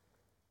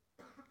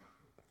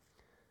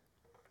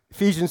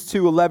 Ephesians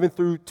 2:11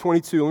 through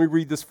 22. Let me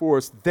read this for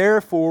us.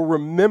 Therefore,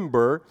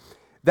 remember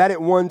that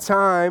at one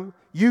time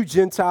you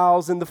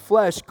Gentiles in the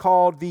flesh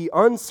called the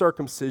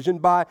uncircumcision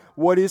by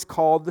what is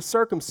called the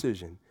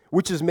circumcision,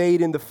 which is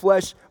made in the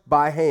flesh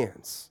by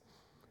hands.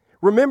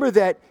 Remember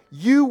that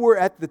you were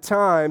at the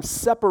time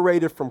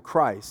separated from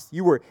Christ.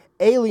 You were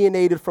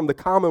alienated from the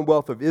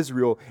commonwealth of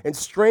Israel and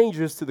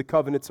strangers to the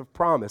covenants of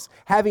promise,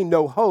 having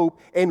no hope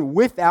and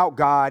without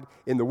God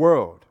in the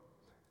world.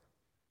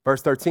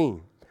 Verse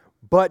 13.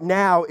 But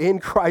now in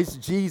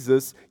Christ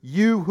Jesus,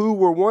 you who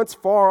were once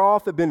far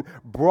off have been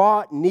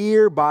brought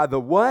near by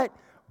the what?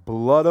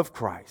 Blood of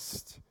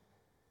Christ.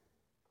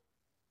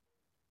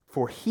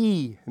 For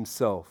he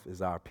himself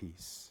is our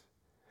peace,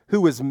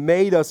 who has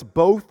made us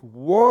both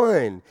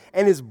one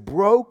and has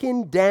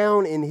broken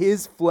down in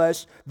his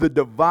flesh the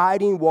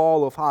dividing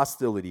wall of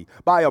hostility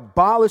by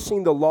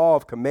abolishing the law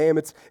of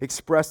commandments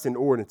expressed in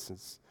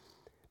ordinances,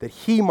 that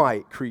he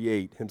might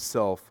create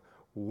himself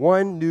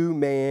one new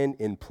man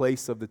in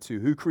place of the two.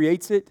 Who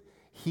creates it?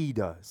 He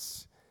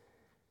does.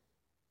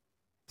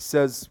 He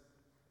says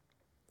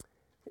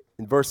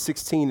in verse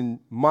 16, and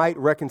might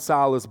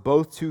reconcile us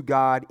both to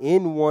God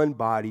in one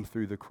body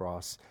through the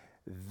cross,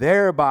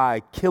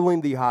 thereby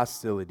killing the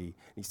hostility.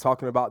 He's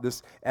talking about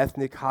this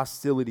ethnic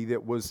hostility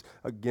that was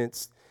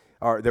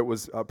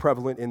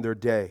prevalent in their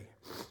day.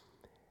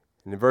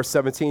 And in verse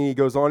 17, he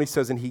goes on, he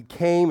says, and he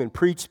came and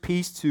preached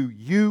peace to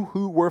you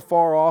who were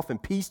far off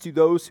and peace to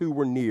those who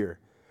were near.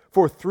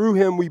 For through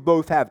him we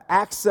both have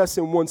access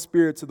in one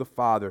spirit to the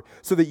Father,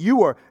 so that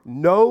you are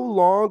no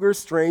longer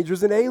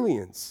strangers and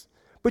aliens.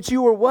 But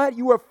you are what?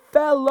 You are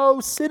fellow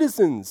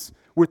citizens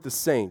with the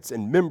saints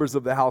and members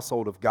of the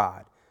household of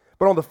God.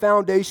 But on the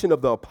foundation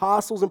of the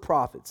apostles and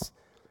prophets,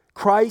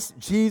 Christ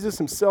Jesus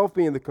himself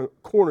being the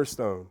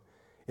cornerstone,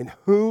 in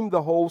whom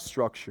the whole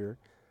structure,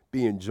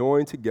 being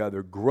joined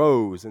together,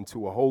 grows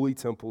into a holy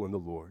temple in the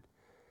Lord.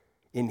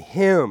 In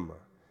him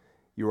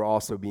you are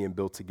also being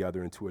built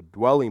together into a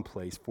dwelling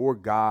place for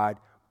God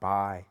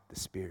by the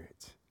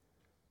Spirit.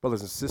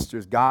 Brothers and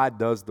sisters, God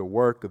does the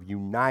work of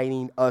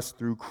uniting us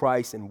through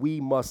Christ, and we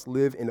must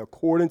live in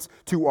accordance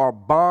to our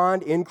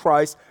bond in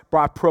Christ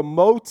by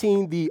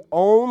promoting the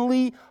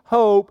only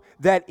hope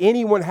that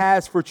anyone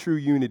has for true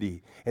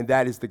unity, and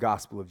that is the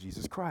gospel of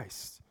Jesus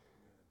Christ.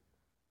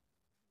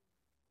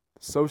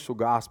 The social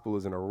gospel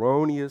is an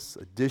erroneous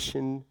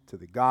addition to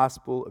the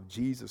gospel of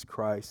Jesus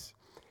Christ.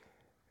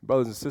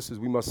 Brothers and sisters,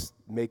 we must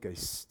make a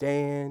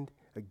stand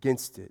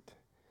against it,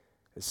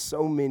 as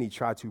so many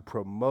try to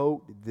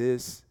promote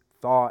this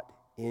thought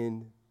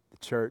in the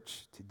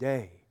church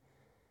today.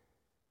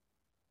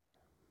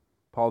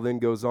 Paul then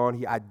goes on,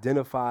 he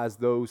identifies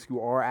those who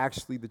are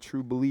actually the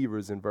true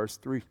believers in verse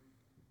 3.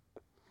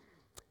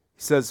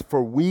 He says,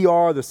 "For we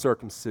are the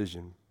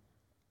circumcision,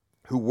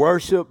 who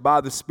worship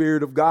by the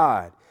Spirit of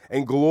God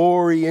and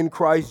glory in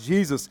Christ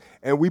Jesus,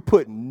 and we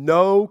put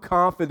no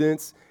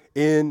confidence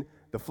in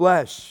the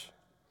flesh."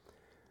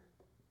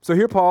 So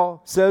here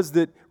Paul says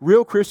that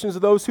real Christians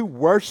are those who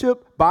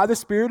worship by the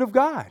Spirit of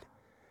God.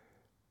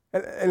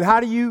 And how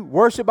do you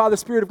worship by the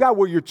Spirit of God?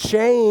 Well, you're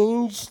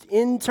changed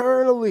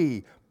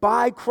internally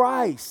by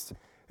Christ.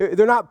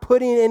 They're not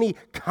putting any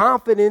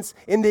confidence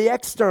in the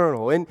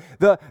external, in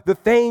the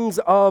things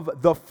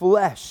of the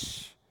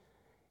flesh.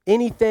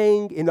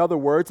 Anything, in other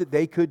words, that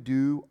they could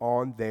do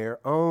on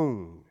their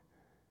own.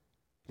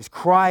 It's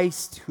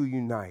Christ who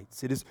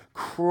unites. It is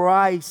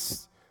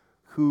Christ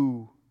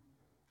who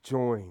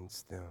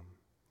joins them.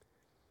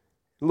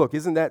 Look,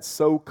 isn't that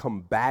so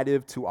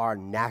combative to our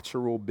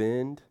natural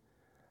bend?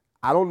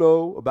 I don't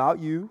know about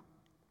you,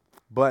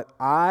 but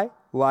I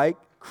like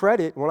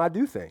credit when I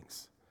do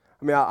things.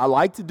 I mean, I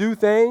like to do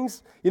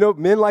things. You know,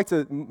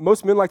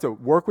 most men like to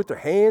work with their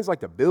hands,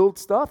 like to build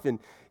stuff, and,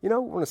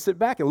 want to sit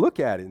back and look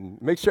at it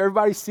and make sure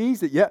everybody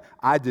sees that, yeah,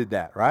 I did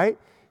that, right?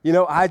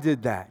 I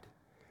did that.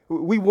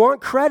 We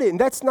want credit, and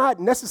that's not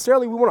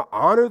necessarily we want to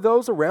honor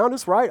those around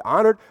us, right?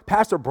 Honored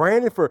Pastor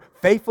Brandon for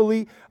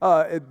faithfully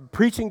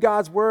preaching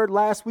God's word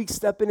last week,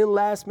 stepping in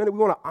last minute. We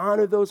want to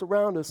honor those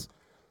around us.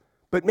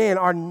 But man,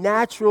 our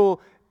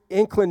natural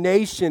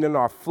inclination in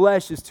our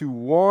flesh is to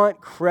want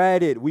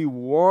credit. We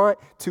want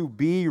to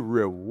be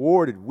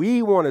rewarded.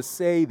 We want to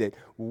say that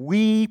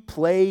we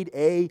played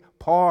a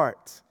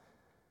part.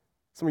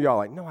 Some of y'all are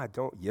like, no, I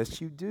don't.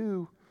 Yes, you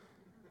do.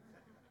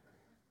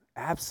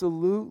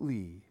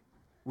 Absolutely.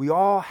 We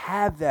all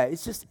have that.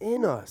 It's just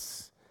in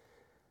us.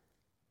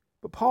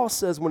 But Paul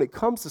says when it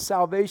comes to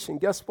salvation,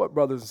 guess what,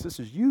 brothers and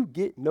sisters? You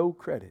get no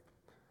credit.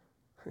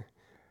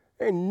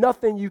 There ain't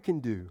nothing you can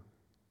do.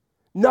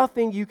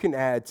 Nothing you can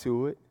add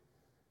to it.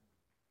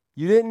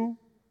 You didn't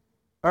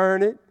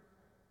earn it.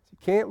 You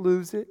can't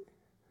lose it.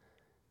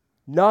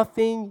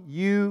 Nothing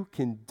you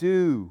can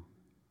do.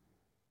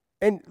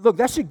 And look,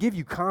 that should give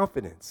you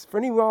confidence. For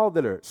any of y'all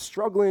that are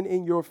struggling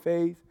in your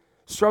faith,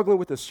 struggling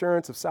with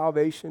assurance of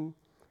salvation,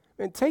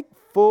 and take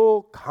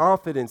full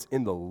confidence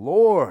in the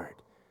Lord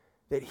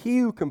that he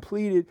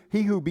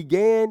who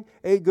began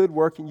a good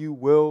work in you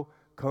will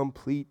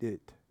complete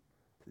it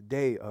the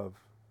day of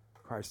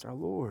Christ our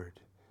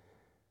Lord.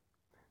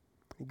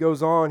 He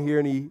goes on here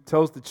and he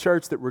tells the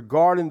church that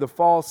regarding the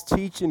false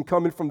teaching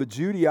coming from the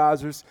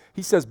Judaizers,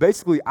 he says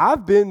basically,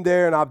 I've been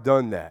there and I've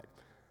done that.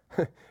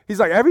 He's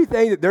like,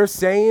 everything that they're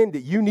saying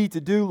that you need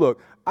to do, look,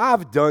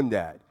 I've done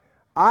that.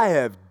 I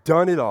have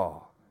done it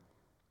all.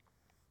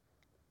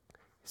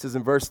 He says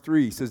in verse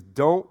 3, he says,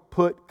 don't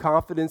put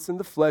confidence in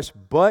the flesh,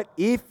 but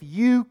if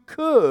you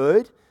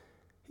could,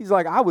 he's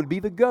like, I would be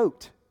the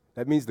GOAT.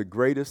 That means the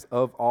greatest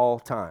of all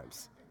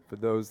times, for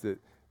those that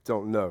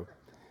don't know.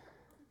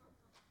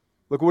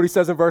 Look what he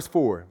says in verse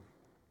 4.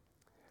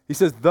 He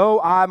says, though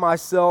I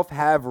myself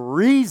have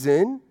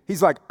reason,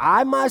 he's like,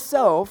 I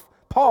myself,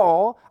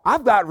 Paul,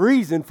 I've got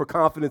reason for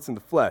confidence in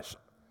the flesh.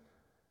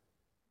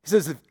 He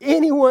says, if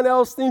anyone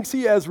else thinks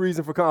he has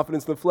reason for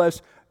confidence in the flesh,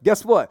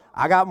 guess what?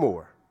 I got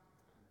more.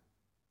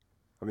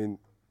 I mean,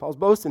 Paul's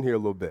boasting here a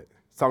little bit.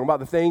 He's talking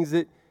about the things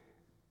that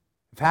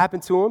have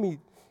happened to him. He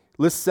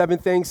lists 7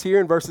 things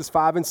here in verses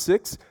 5 and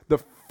 6. The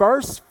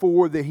first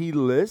 4 that he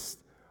lists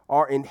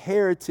are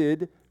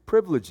inherited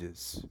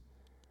privileges.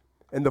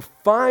 And the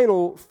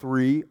final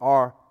 3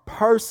 are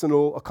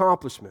personal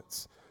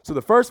accomplishments. So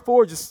the first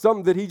 4 is just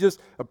something that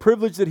a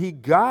privilege that he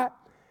got.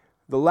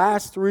 The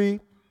last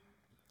 3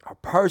 are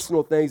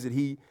personal things that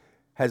he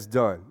has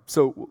done.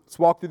 So let's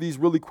walk through these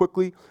really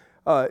quickly.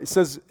 It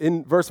says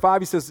in verse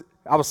 5, he says,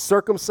 I was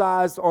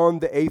circumcised on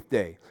the 8th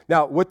day.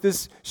 Now, what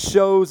this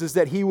shows is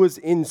that he was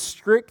in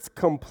strict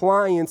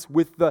compliance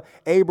with the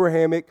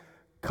Abrahamic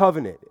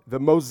covenant, the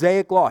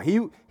Mosaic law.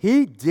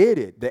 He did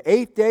it. The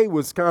 8th day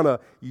was kind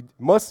of, you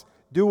must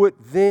do it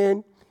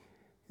then,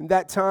 in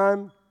that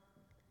time.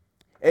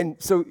 And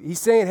so he's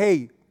saying,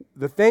 hey,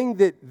 the thing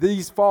that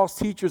these false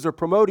teachers are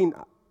promoting,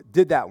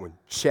 did that one.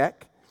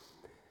 Check.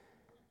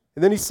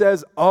 And then he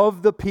says,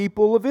 of the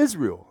people of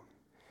Israel.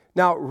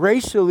 Now,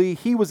 racially,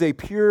 he was a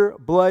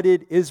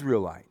pure-blooded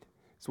Israelite.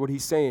 That's what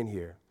he's saying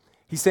here.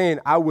 He's saying,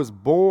 I was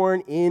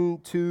born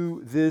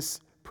into this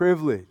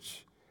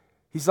privilege.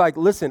 He's like,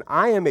 listen,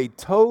 I am a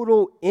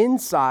total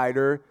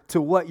insider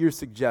to what you're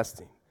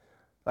suggesting.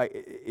 Like,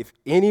 if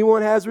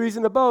anyone has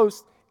reason to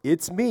boast,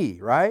 it's me,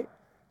 right?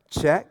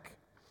 Check.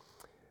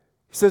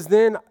 He says,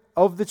 then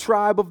of the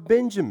tribe of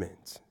Benjamin.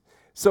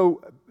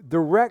 So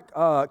direct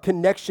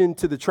connection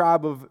to the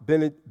tribe of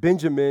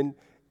Benjamin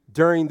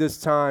during this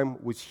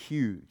time was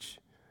huge.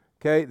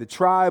 Okay, the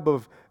tribe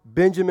of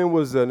Benjamin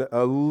was an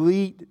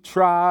elite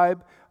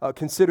tribe,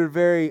 considered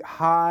very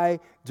high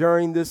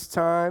during this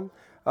time.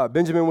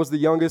 Benjamin was the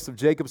youngest of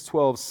Jacob's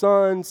 12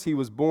 sons. He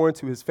was born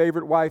to his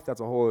favorite wife,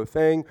 that's a whole other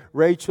thing,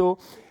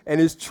 Rachel. And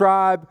his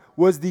tribe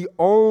was the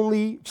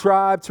only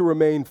tribe to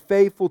remain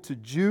faithful to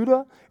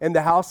Judah and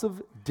the house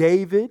of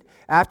David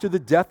after the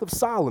death of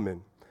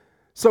Solomon.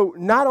 So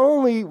not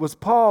only was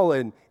Paul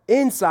an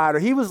insider,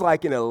 he was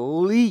like an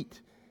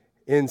elite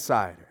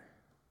insider.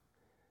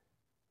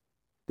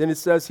 Then it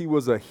says he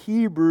was a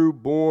Hebrew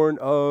born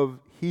of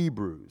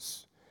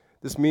Hebrews.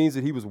 This means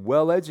that he was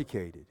well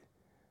educated.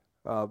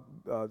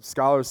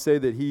 Scholars say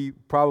that he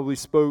probably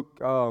spoke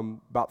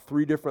about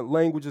 3 different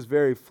languages,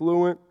 very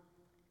fluent,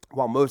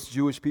 while most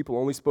Jewish people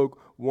only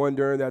spoke one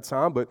during that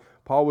time. But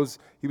Paul was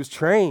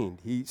trained.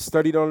 He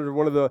studied under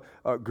one of the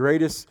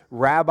greatest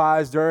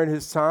rabbis during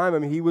his time. I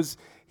mean,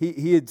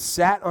 he had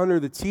sat under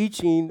the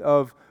teaching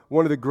of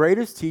one of the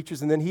greatest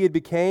teachers, and then he had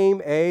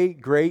became a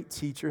great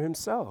teacher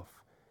himself.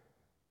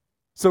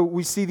 So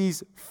we see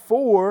these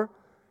 4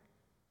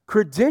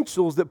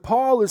 credentials that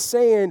Paul is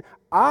saying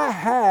I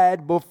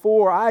had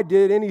before I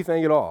did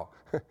anything at all.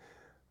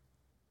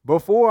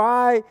 Before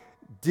I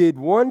did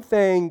one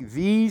thing,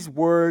 these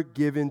were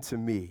given to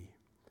me.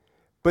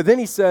 But then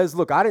he says,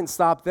 look, I didn't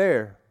stop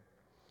there.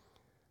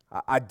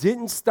 I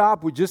didn't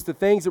stop with just the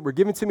things that were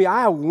given to me.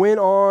 I went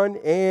on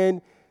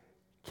and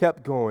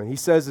kept going. He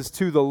says, as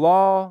to the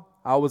law,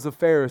 I was a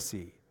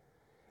Pharisee.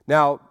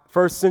 Now,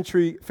 first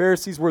century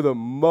Pharisees were the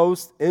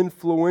most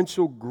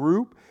influential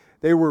group.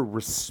 They were a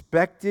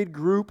respected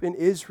group in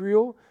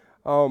Israel.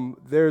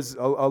 There's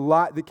a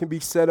lot that can be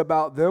said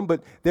about them,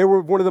 but they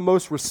were one of the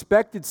most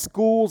respected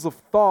schools of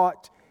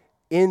thought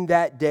in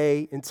that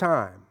day and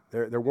time.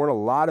 There weren't a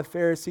lot of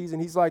Pharisees,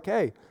 and he's like,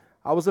 hey,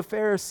 I was a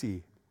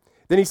Pharisee.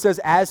 Then he says,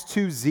 as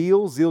to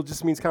zeal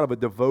just means kind of a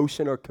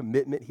devotion or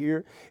commitment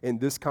here in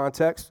this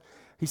context.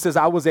 He says,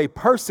 I was a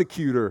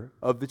persecutor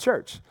of the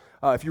church.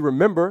 If you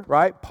remember,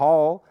 right,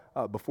 Paul,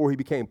 before he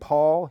became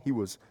Paul, he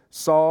was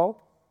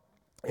Saul.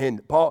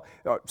 And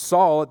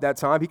Saul at that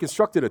time, he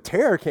constructed a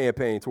terror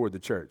campaign toward the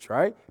church,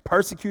 right?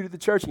 Persecuted the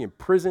church. He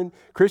imprisoned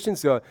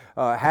Christians,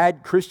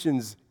 had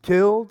Christians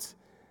killed.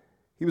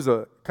 He was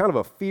a kind of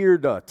a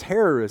feared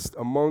terrorist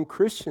among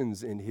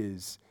Christians in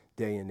his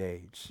day and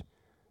age.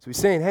 So he's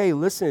saying, hey,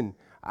 listen,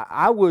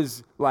 I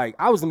was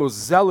the most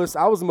zealous.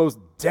 I was the most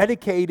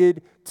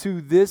dedicated to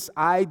this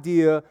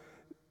idea.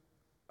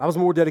 I was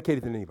more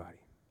dedicated than anybody.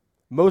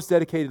 Most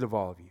dedicated of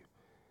all of you.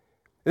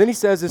 And then he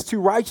says, as to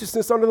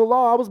righteousness under the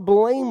law, I was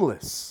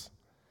blameless.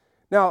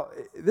 Now,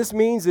 this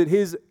means that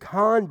his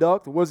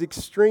conduct was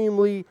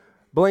extremely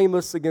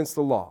blameless against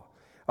the law.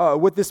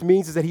 What this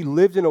means is that he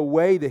lived in a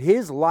way that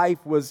his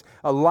life was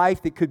a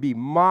life that could be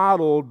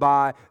modeled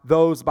by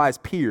his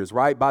peers,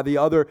 right? By the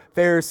other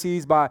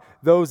Pharisees, by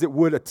those that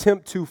would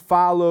attempt to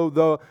follow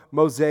the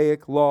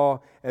Mosaic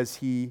law as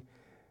he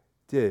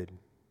did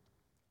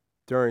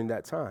during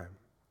that time.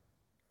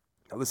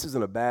 Now, this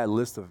isn't a bad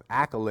list of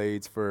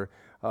accolades for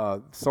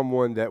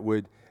someone that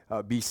would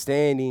be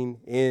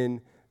standing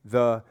in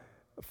the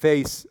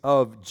face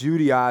of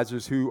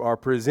Judaizers who are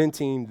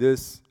presenting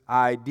this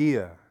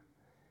idea.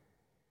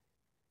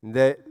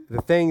 That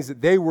the things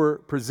that they were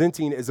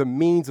presenting as a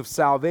means of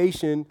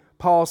salvation,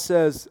 Paul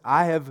says,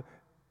 I have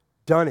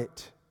done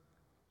it.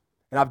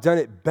 And I've done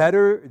it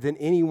better than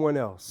anyone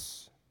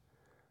else.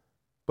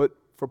 But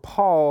for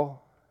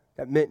Paul,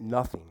 that meant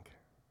nothing.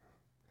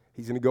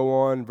 He's going to go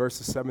on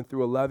verses 7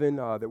 through 11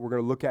 that we're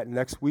going to look at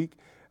next week.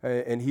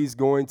 And he's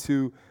going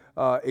to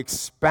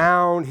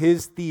expound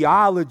his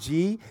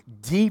theology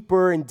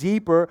deeper and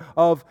deeper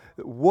of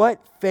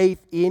what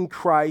faith in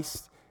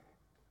Christ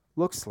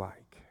looks like.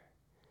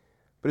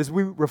 But as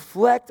we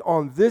reflect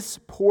on this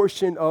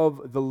portion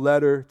of the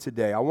letter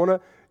today, I want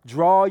to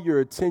draw your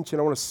attention.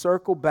 I want to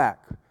circle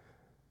back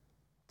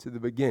to the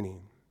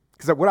beginning.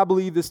 Because what I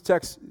believe this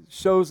text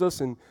shows us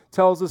and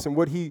tells us, and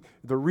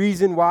the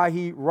reason why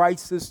he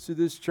writes this to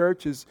this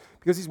church is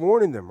because he's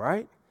warning them,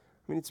 right?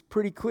 I mean, it's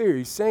pretty clear.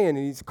 He's saying, and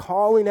he's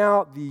calling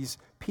out these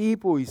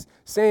people. He's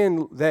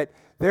saying that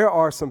there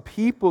are some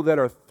people that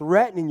are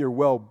threatening your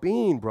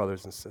well-being,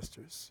 brothers and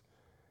sisters.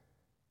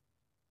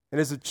 And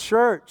as a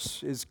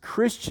church, as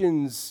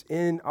Christians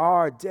in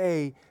our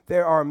day,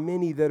 there are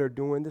many that are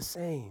doing the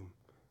same.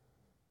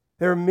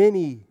 There are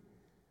many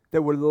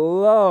that would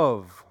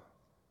love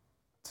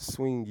to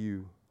swing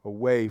you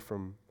away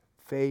from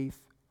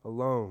faith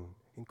alone,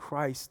 in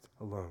Christ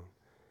alone.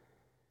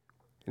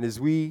 And as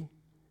we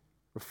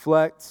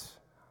reflect,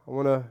 I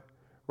want to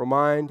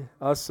remind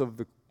us of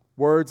the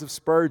words of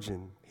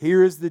Spurgeon.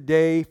 Here is the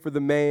day for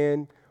the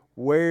man.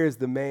 Where is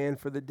the man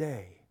for the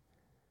day?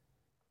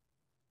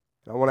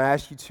 I want to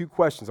ask you two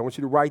questions. I want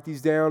you to write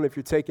these down if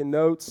you're taking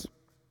notes.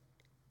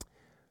 I'm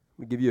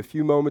going to give you a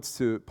few moments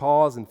to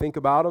pause and think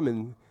about them,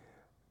 and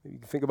you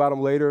can think about them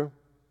later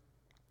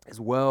as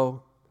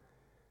well.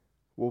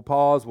 We'll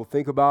pause, we'll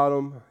think about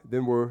them,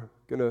 then we're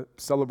going to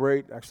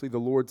celebrate actually the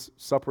Lord's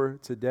Supper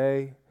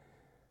today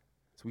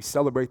as we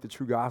celebrate the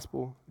true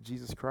gospel of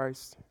Jesus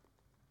Christ.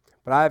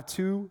 But I have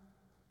two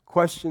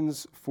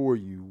questions for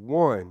you.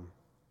 One,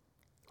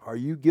 are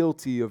you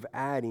guilty of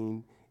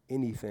adding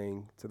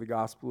anything to the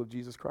gospel of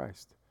Jesus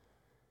Christ?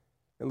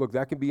 And look,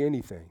 that could be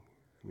anything.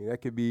 I mean,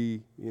 that could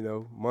be,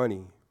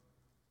 money,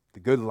 the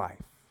good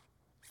life,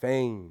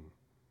 fame,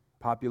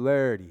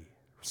 popularity,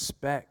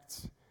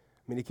 respect. I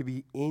mean, it could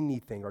be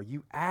anything. Are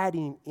you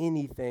adding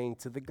anything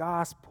to the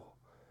gospel?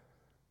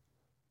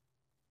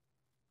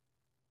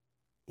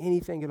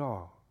 Anything at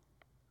all?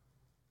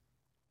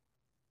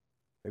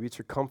 Maybe it's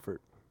your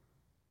comfort.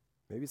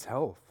 Maybe it's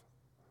health.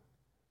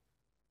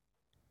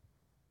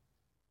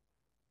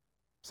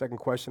 Second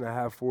question I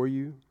have for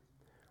you,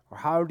 or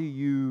how do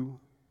you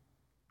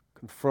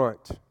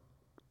confront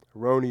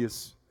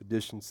erroneous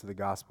additions to the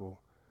gospel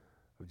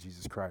of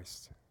Jesus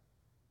Christ?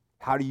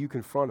 How do you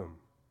confront them?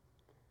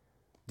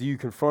 Do you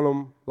confront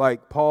them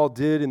like Paul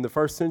did in the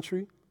first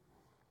century?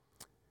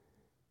 Do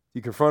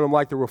you confront them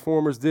like the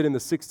reformers did in the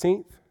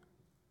 16th?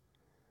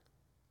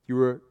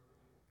 You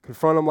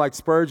confront them like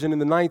Spurgeon in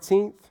the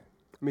 19th?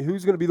 I mean,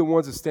 who's going to be the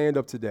ones that stand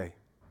up today?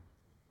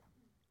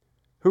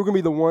 Who are going to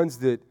be the ones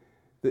that,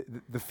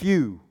 the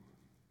few,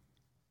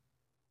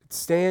 that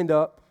stand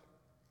up,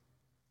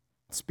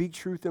 speak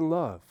truth in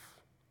love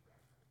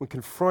when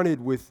confronted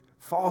with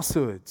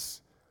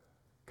falsehoods,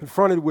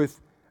 confronted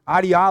with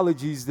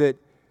ideologies that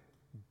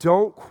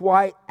don't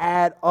quite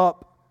add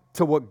up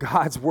to what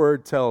God's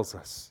word tells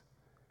us?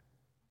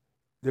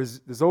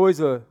 There's always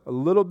a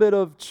little bit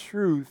of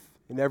truth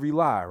in every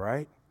lie,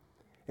 right?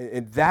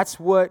 And that's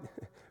what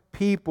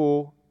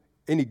people,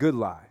 any good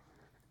lie,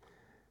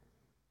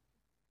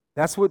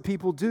 that's what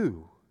people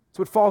do. It's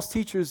what false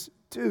teachers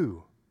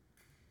do.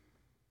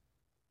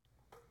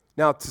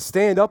 Now, to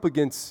stand up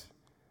against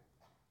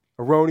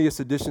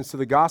erroneous additions to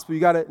the gospel, you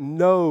got to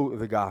know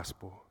the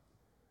gospel.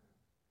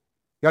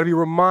 You got to be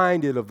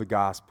reminded of the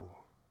gospel.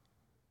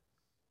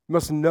 You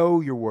must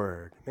know your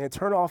word. Man,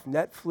 turn off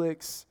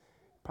Netflix.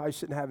 Probably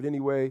shouldn't have it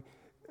anyway.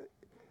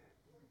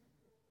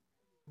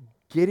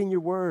 Get in your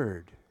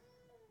word.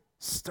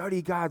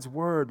 Study God's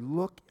word.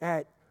 Look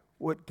at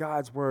what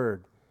God's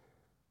word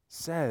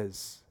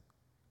says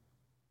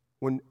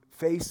when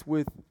faced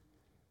with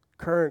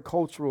current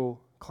cultural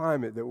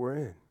climate that we're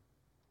in. And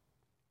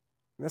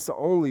that's the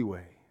only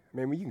way.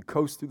 I mean, you can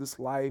coast through this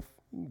life,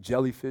 you can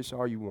jellyfish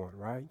all you want,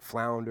 right?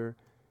 Flounder.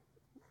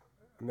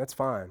 And that's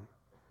fine.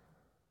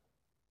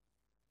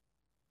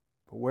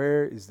 But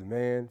where is the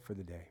man for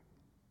the day?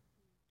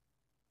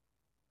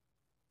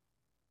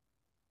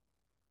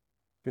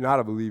 If you're not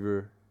a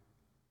believer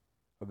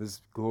of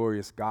this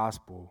glorious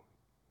gospel,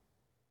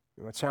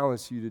 my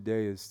challenge to you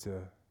today is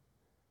to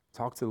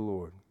talk to the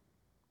Lord.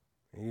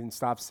 And He didn't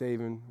stop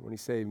saving when He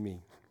saved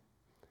me.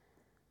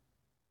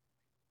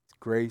 His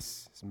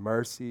grace, His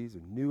mercies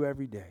are new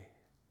every day.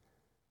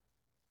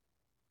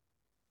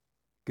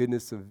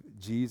 Goodness of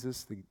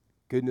Jesus, the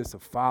goodness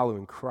of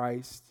following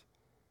Christ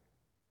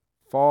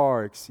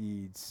far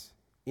exceeds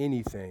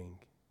anything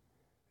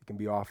that can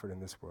be offered in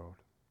this world.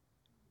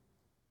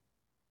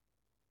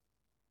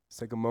 Let's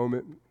take a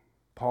moment,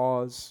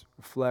 pause,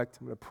 reflect.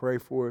 I'm going to pray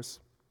for us.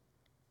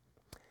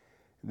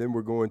 And then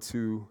we're going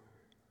to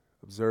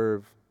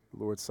observe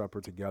the Lord's Supper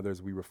together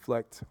as we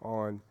reflect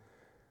on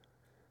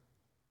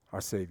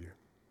our Savior.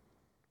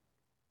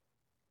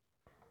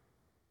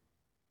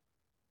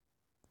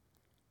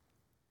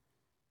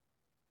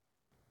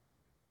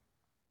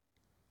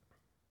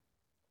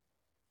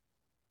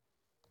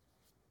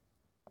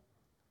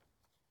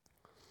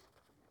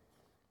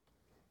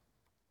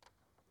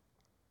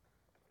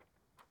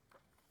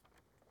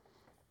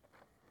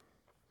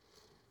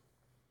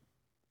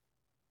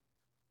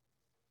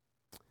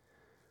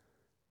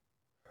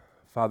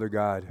 Father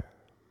God,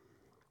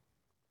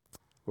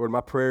 Lord, my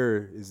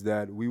prayer is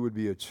that we would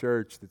be a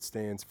church that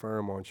stands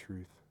firm on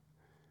truth.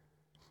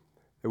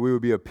 That we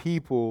would be a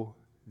people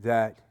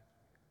that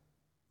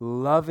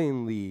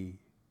lovingly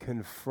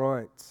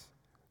confront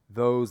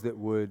those that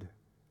would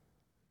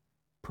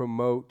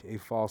promote a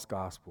false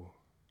gospel.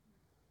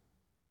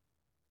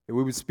 That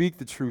we would speak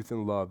the truth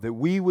in love. That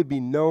we would be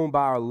known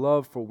by our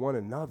love for one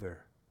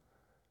another.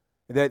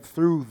 And that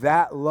through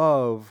that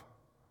love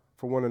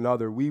for one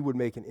another, we would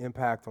make an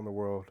impact on the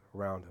world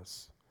around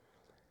us.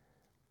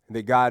 And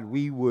that, God,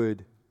 we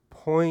would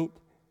point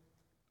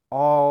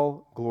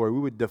all glory. We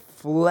would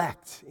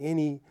deflect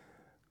any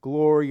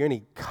glory,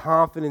 any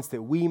confidence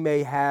that we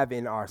may have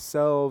in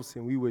ourselves,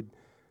 and we would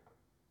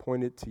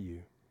point it to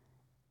you.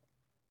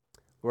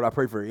 Lord, I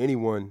pray for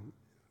anyone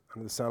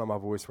under the sound of my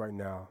voice right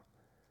now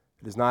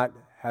that does not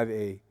have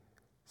a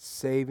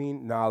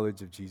saving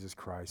knowledge of Jesus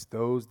Christ,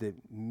 those that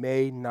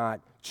may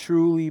not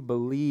truly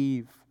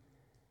believe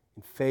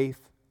in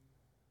faith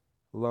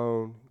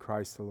alone,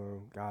 Christ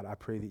alone. God, I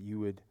pray that you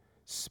would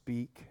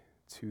speak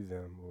to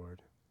them,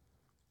 Lord.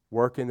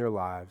 Work in their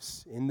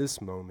lives in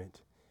this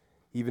moment,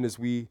 even as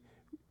we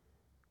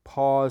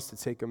pause to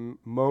take a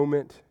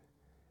moment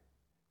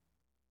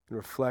and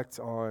reflect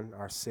on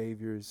our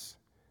Savior's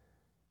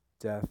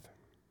death.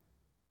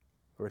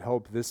 Lord,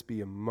 help this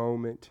be a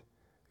moment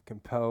that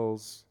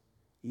compels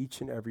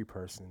each and every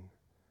person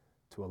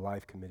to a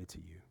life committed to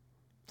you.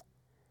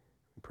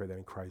 We pray that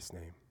in Christ's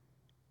name.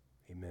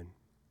 Amen.